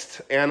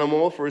next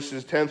animal,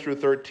 verses 10 through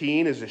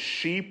 13, is a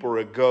sheep or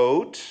a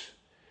goat.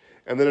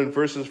 And then in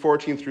verses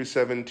 14 through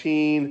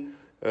 17,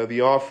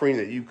 the offering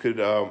that you could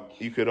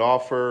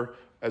offer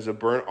as a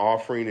burnt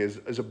offering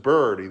is a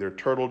bird, either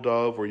turtle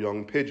dove or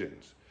young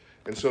pigeons.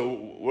 And so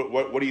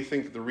what do you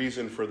think the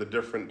reason for the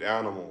different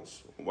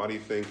animals? Why do you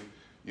think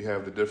you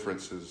have the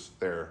differences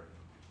there?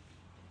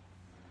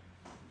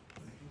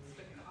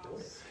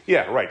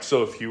 Yeah, right.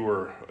 So if you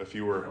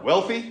were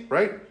wealthy,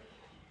 right?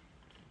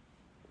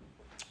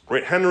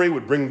 Right, Henry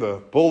would bring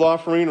the bull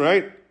offering,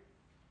 right?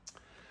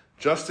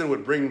 Justin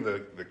would bring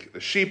the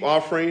sheep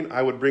offering.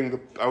 I would bring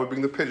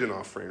the pigeon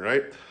offering,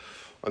 right?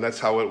 And that's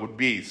how it would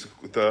be. So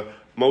the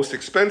most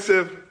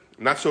expensive,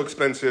 not so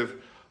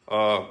expensive,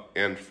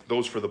 and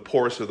those for the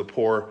poorest of the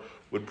poor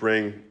would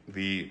bring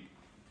the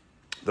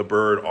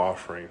bird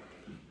offering.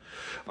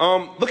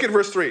 Look at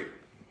verse 3.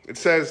 It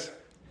says,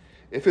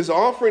 if his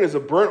offering is a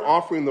burnt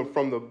offering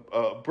from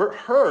the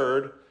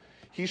herd,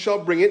 he shall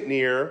bring it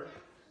near,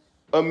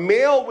 a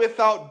male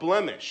without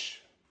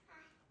blemish.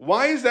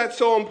 Why is that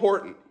so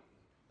important?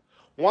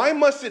 Why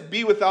must it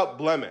be without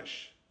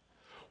blemish?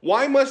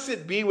 Why must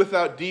it be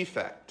without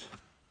defect?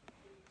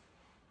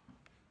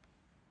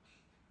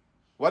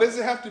 Why does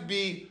it have to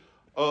be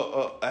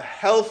a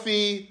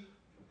healthy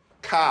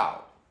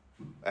cow,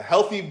 a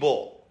healthy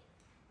bull?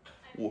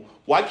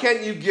 Why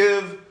can't you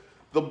give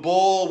the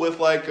bull with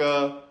like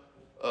a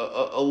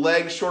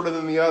leg shorter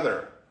than the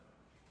other,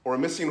 or a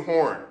missing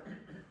horn,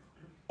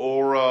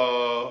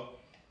 or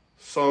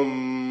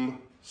some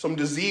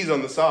disease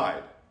on the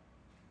side?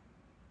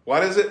 Why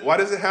does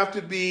it have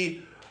to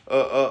be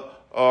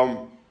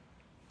an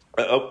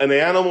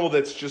animal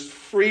that's just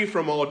free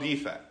from all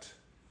defect?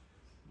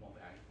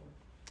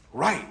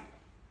 Right.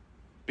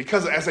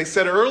 Because as I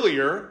said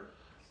earlier,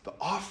 the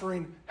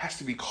offering has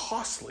to be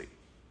costly.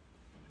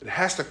 It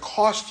has to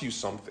cost you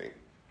something,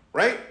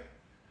 right?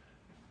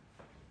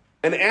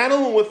 An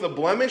animal with a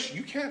blemish,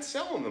 you can't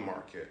sell in the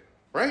market,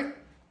 right?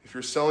 If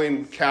you're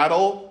selling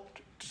cattle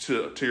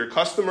to your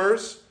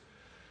customers,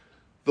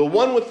 the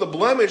one with the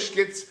blemish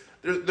gets,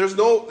 there's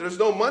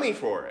no money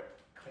for it.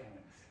 Clearance.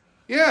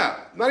 Yeah,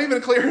 not even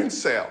a clearance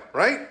sale,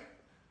 right?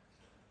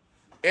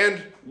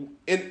 And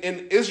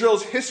in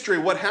Israel's history,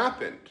 what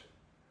happened?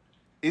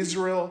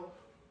 Israel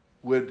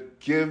would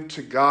give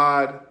to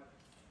God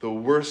the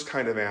worst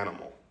kind of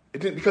animal.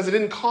 Because it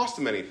didn't cost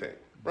them anything,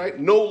 right?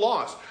 No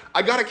loss.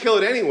 I got to kill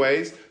it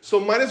anyways, so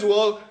might as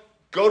well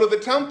go to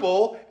the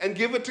temple and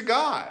give it to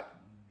God.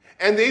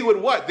 And they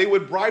would what? They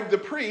would bribe the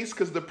priest,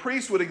 because the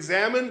priest would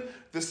examine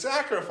the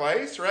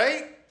sacrifice,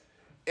 right?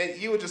 And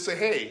you would just say,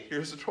 hey,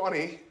 here's the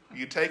 20.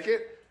 You take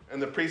it.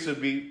 And the priest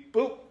would be,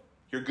 boop,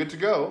 you're good to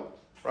go,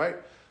 right?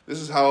 This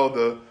is how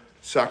the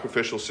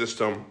sacrificial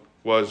system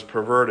was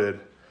perverted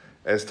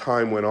as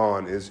time went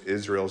on, is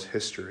Israel's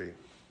history.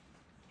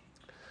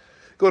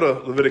 Go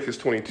to Leviticus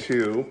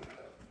 22.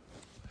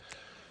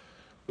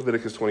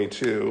 Leviticus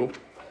 22.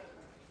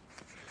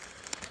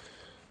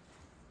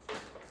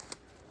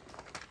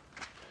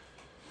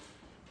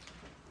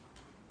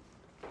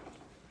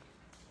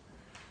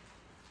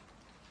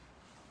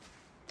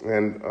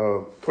 And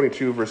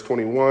 22 verse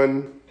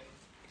 21.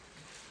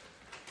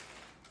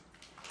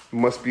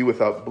 Must be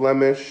without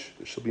blemish.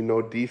 There shall be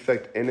no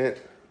defect in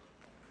it.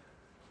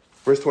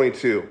 Verse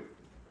 22.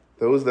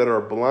 Those that are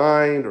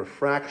blind or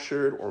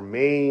fractured or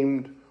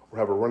maimed or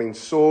have a running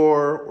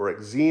sore or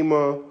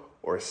eczema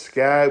or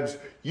scabs,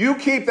 you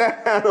keep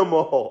that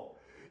animal.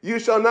 You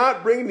shall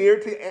not bring near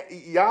to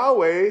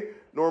Yahweh,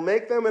 nor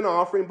make them an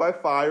offering by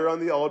fire on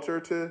the altar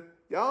to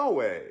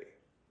Yahweh.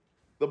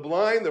 The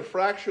blind, the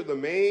fractured, the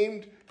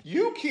maimed,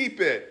 you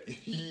keep it.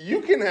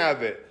 You can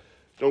have it.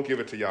 Don't give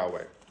it to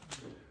Yahweh.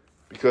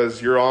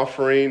 Because your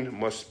offering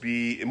must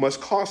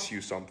cost you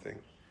something.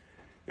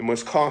 It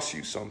must cost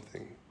you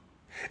something.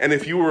 And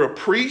if you were a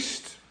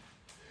priest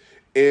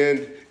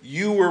and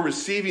you were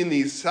receiving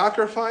these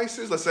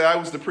sacrifices, let's say I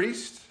was the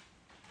priest,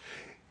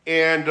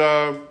 and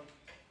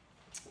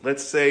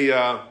let's say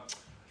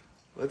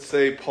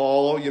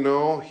Paul,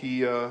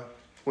 he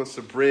wants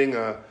to bring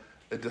a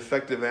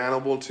defective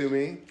animal to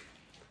me,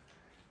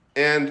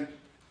 and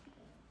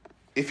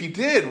if he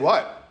did,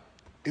 what?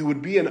 It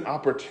would be an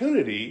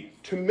opportunity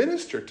to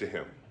minister to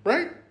him,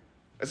 right?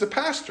 As a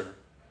pastor,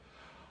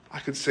 I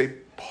could say,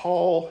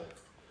 Paul,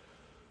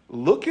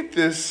 look at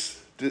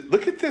this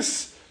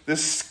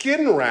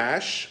skin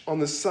rash on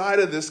the side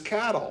of this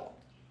cattle.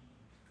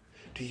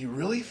 Do you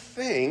really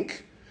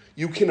think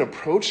you can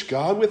approach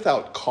God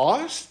without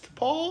cost,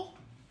 Paul?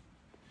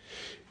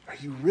 Are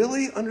you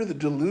really under the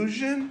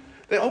delusion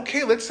that,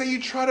 okay, let's say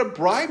you try to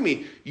bribe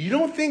me. You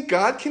don't think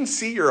God can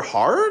see your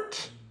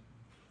heart?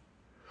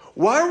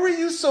 Why were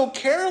you so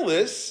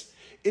careless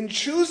in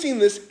choosing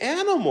this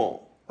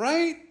animal,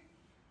 right?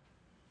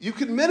 You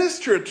could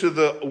minister to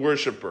the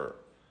worshiper.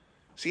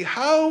 See,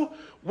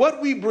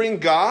 what we bring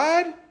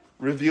God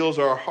reveals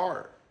our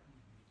heart.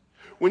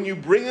 When you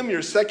bring him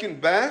your second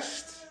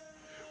best,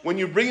 when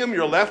you bring him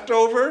your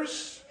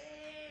leftovers,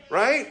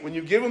 right? When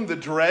you give him the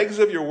dregs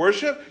of your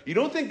worship, you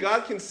don't think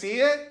God can see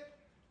it?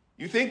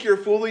 You think you're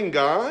fooling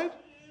God?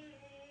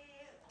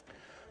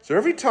 So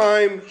every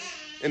time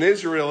an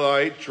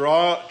Israelite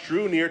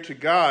drew near to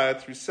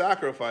God through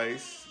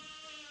sacrifice,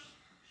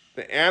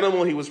 the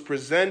animal he was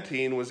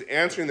presenting was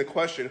answering the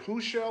question,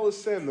 who shall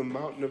ascend the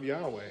mountain of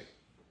Yahweh?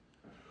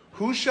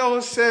 Who shall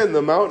ascend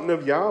the mountain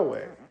of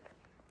Yahweh?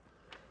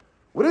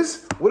 What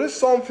does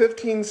Psalm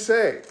 15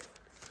 say?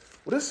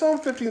 What does Psalm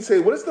 15 say?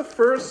 What is the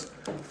first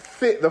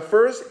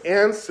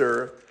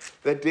answer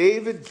that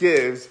David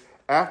gives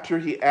after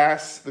he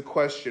asks the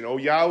question, O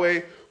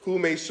Yahweh, who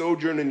may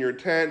sojourn in your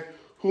tent?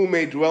 Who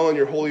may dwell in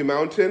your holy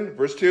mountain?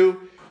 Verse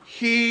 2,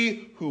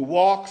 he who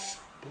walks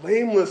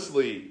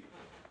blamelessly.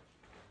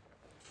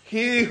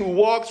 He who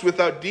walks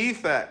without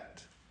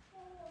defect.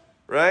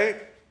 Right?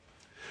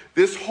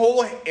 This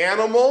whole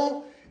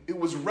animal, it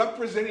was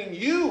representing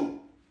you.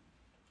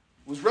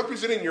 It was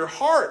representing your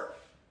heart.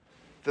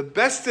 The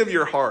best of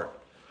your heart.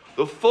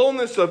 The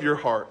fullness of your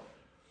heart.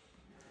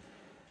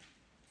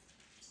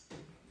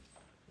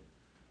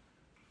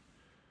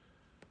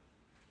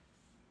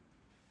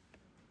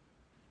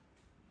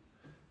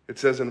 It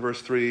says in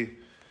verse 3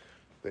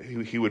 that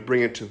he would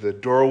bring it to the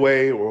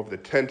doorway or over the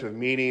tent of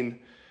meeting,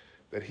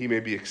 that he may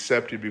be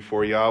accepted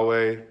before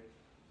Yahweh.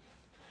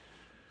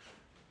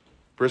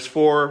 Verse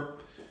 4,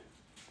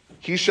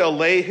 he shall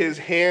lay his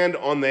hand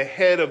on the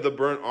head of the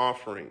burnt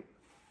offering.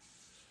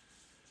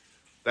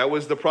 That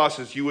was the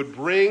process. You would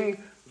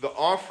bring the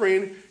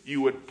offering,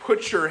 you would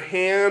put your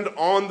hand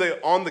on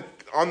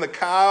the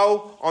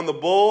cow, on the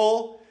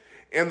bull,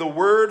 and the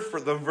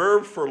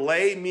verb for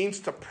lay means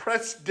to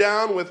press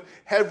down with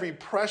heavy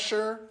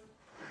pressure.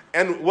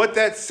 And what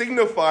that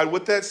signified,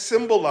 what that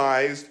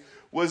symbolized,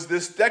 was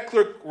this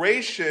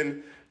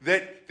declaration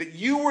that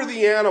you were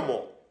the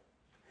animal.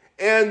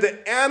 And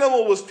the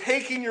animal was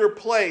taking your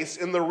place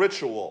in the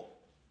ritual.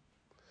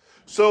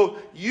 So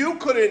you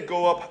couldn't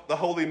go up the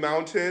holy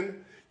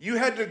mountain. You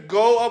had to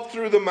go up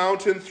through the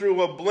mountain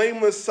through a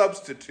blameless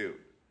substitute.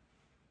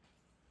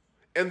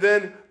 And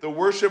then the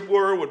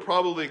worshiper would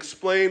probably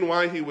explain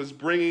why he was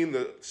bringing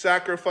the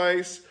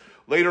sacrifice.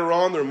 Later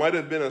on, there might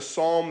have been a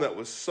psalm that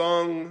was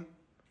sung.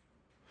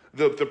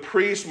 The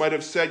priest might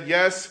have said,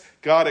 yes,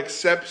 God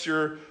accepts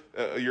your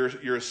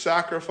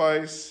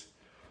sacrifice.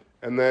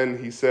 And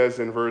then he says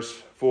in verse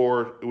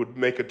 4, it would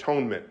make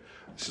atonement.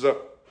 This is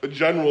a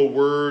general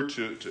word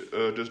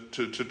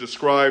to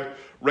describe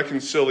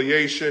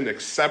reconciliation,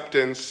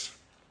 acceptance.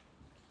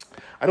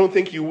 I don't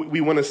think we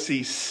want to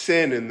see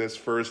sin in this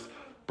first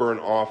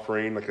burnt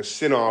offering, like a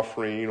sin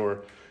offering,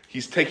 or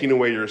he's taking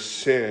away your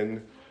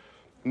sin.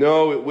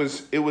 No, it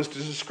was to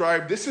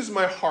describe, this is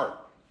my heart.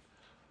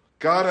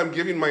 God, I'm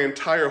giving my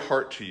entire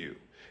heart to you.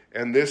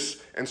 And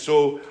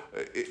so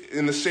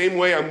in the same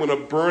way, I'm going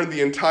to burn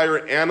the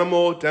entire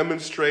animal,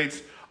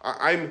 demonstrates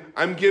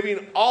I'm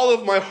giving all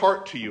of my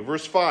heart to you.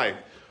 Verse 5,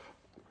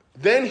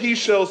 then he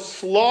shall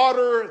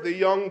slaughter the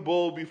young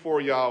bull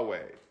before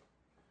Yahweh.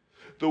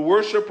 The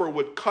worshiper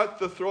would cut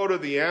the throat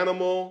of the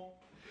animal.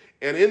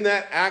 And in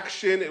that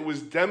action, it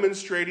was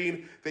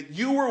demonstrating that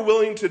you were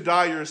willing to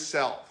die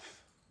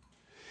yourself.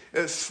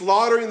 And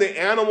slaughtering the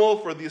animal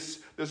for this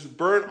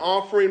burnt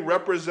offering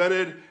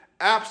represented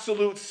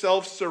absolute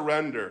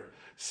self-surrender,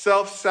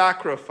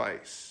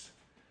 self-sacrifice.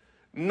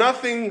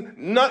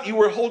 You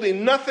were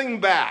holding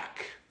nothing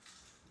back.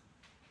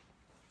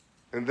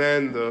 And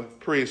then the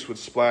priest would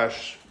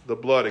splash the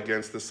blood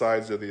against the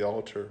sides of the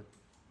altar.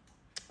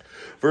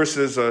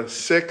 Verses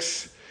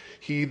 6,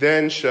 he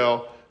then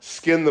shall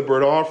skin the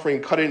burnt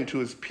offering, cut it into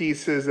his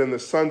pieces, and the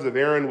sons of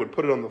Aaron would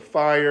put it on the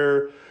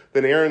fire.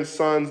 Then Aaron's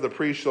sons, the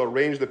priest, shall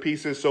arrange the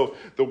pieces. So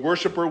the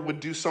worshiper would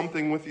do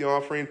something with the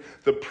offering.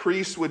 The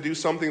priest would do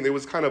something. It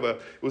was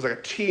like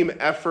a team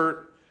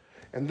effort.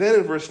 And then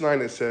in verse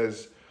 9 it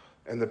says,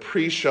 and the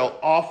priest shall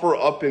offer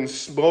up in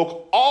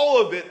smoke all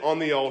of it on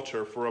the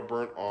altar for a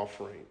burnt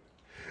offering.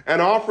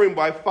 An offering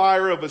by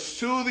fire of a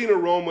soothing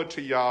aroma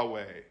to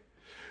Yahweh.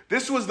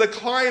 This was the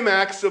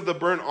climax of the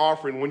burnt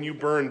offering when you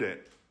burned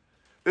it.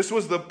 This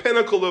was the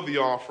pinnacle of the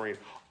offering.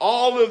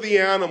 All of the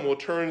animal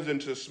turns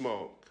into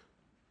smoke.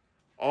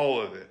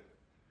 All of it.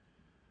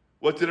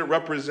 What did it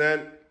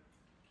represent?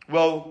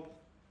 Well,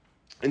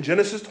 in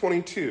Genesis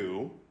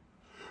 22,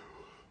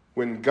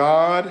 when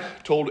God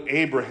told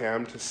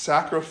Abraham to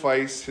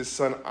sacrifice his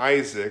son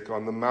Isaac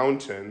on the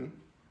mountain,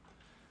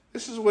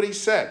 this is what he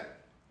said.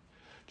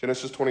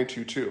 Genesis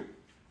 22:2.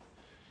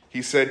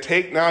 He said,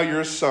 take now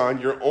your son,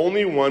 your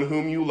only one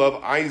whom you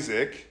love,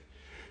 Isaac,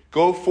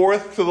 Go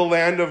forth to the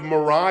land of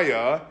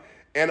Moriah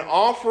and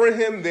offer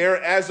him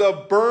there as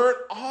a burnt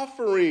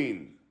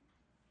offering.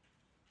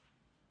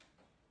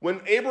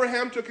 When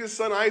Abraham took his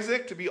son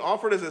Isaac to be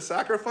offered as a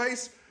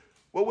sacrifice,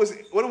 what was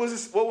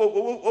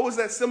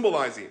that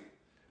symbolizing?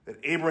 That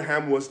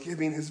Abraham was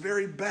giving his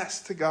very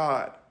best to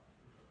God.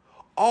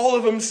 All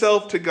of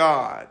himself to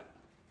God.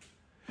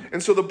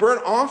 And so the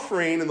burnt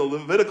offering and the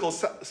Levitical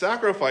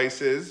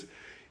sacrifices,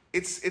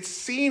 it's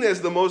seen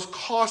as the most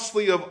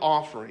costly of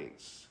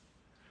offerings.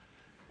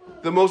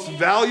 The most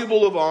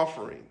valuable of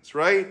offerings,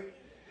 right?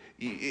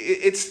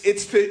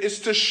 It's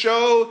to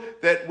show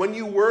that when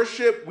you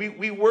worship,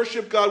 we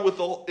worship God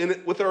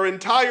with our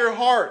entire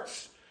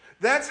hearts.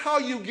 That's how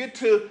you get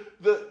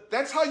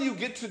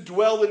to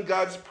dwell in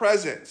God's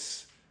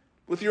presence,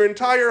 with your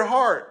entire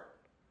heart.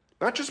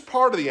 Not just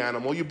part of the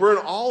animal, you burn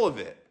all of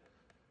it.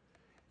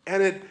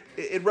 And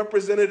it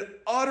represented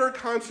utter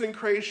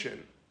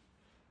consecration.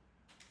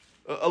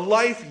 A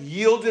life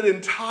yielded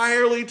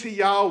entirely to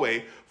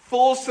Yahweh,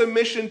 full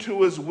submission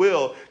to his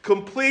will,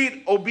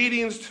 complete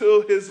obedience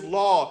to his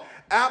law,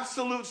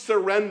 absolute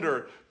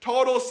surrender,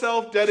 total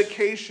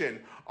self-dedication.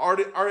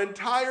 Our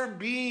entire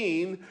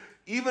being,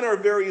 even our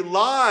very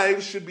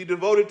lives, should be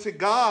devoted to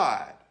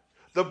God.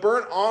 The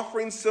burnt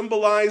offering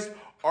symbolized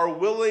our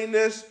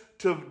willingness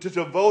to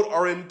devote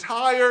our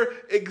entire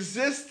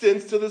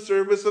existence to the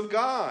service of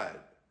God.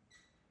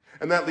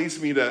 And that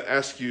leads me to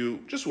ask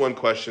you just one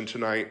question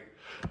tonight.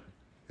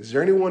 Is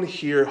there anyone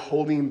here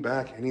holding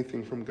back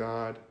anything from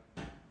God?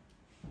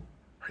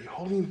 Are you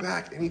holding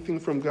back anything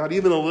from God,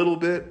 even a little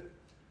bit?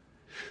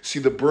 See,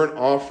 the burnt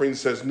offering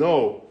says,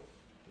 no,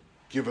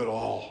 give it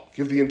all.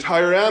 Give the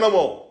entire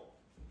animal.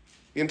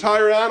 The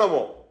entire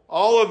animal.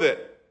 All of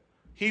it.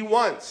 He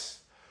wants.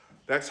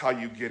 That's how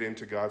you get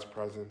into God's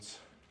presence.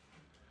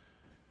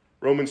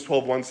 Romans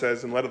 12:1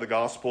 says, in light of the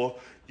gospel,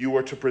 you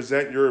are to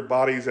present your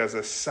bodies as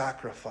a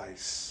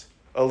sacrifice,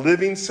 a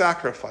living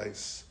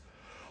sacrifice,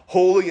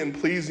 holy and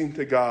pleasing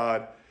to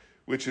God,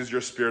 which is your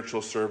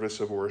spiritual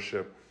service of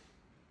worship.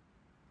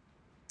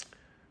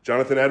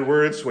 Jonathan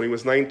Edwards, when he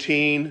was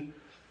 19,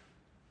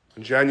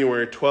 on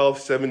January 12,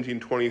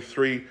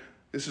 1723,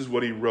 this is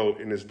what he wrote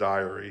in his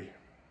diary.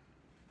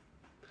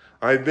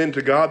 I've been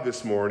to God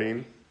this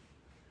morning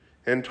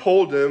and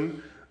told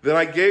him that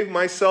I gave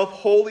myself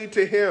wholly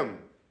to him.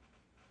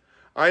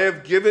 I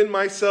have given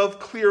myself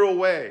clear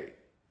away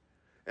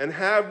and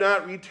have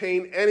not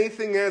retained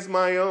anything as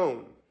my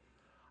own.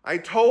 I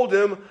told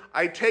him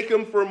I take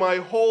him for my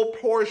whole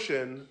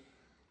portion.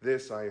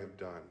 This I have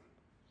done.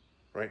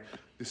 Right?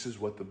 This is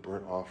what the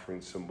burnt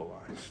offering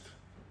symbolized.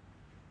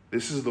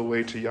 This is the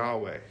way to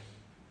Yahweh.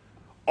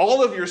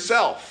 All of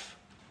yourself.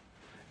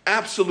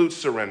 Absolute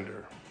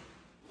surrender.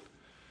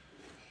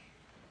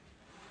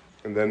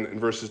 And then in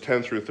verses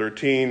 10 through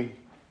 13,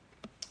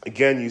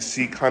 again, you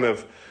see kind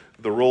of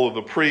the role of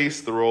the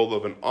priest, the role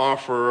of an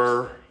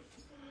offerer.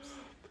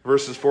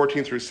 Verses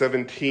 14 through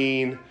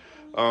 17,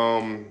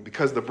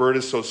 because the bird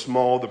is so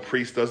small, the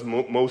priest does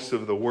most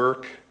of the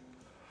work.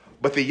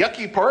 But the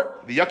yucky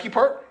part,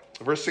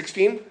 verse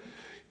 16,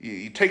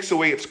 he takes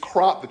away its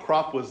crop. The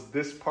crop was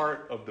this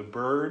part of the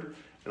bird,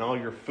 and all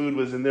your food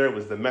was in there. It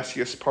was the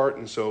messiest part.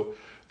 And so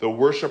the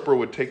worshiper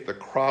would take the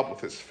crop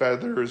with its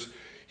feathers.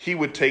 He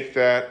would take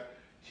that.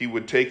 He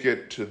would take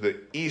it to the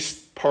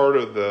east part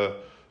of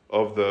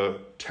the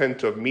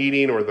tent of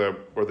meeting or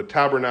the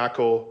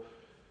tabernacle,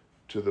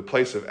 to the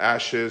place of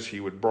ashes. He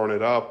would burn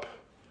it up,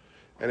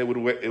 and it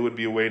would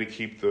be a way to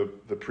keep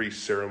the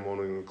priest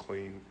ceremonially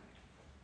clean.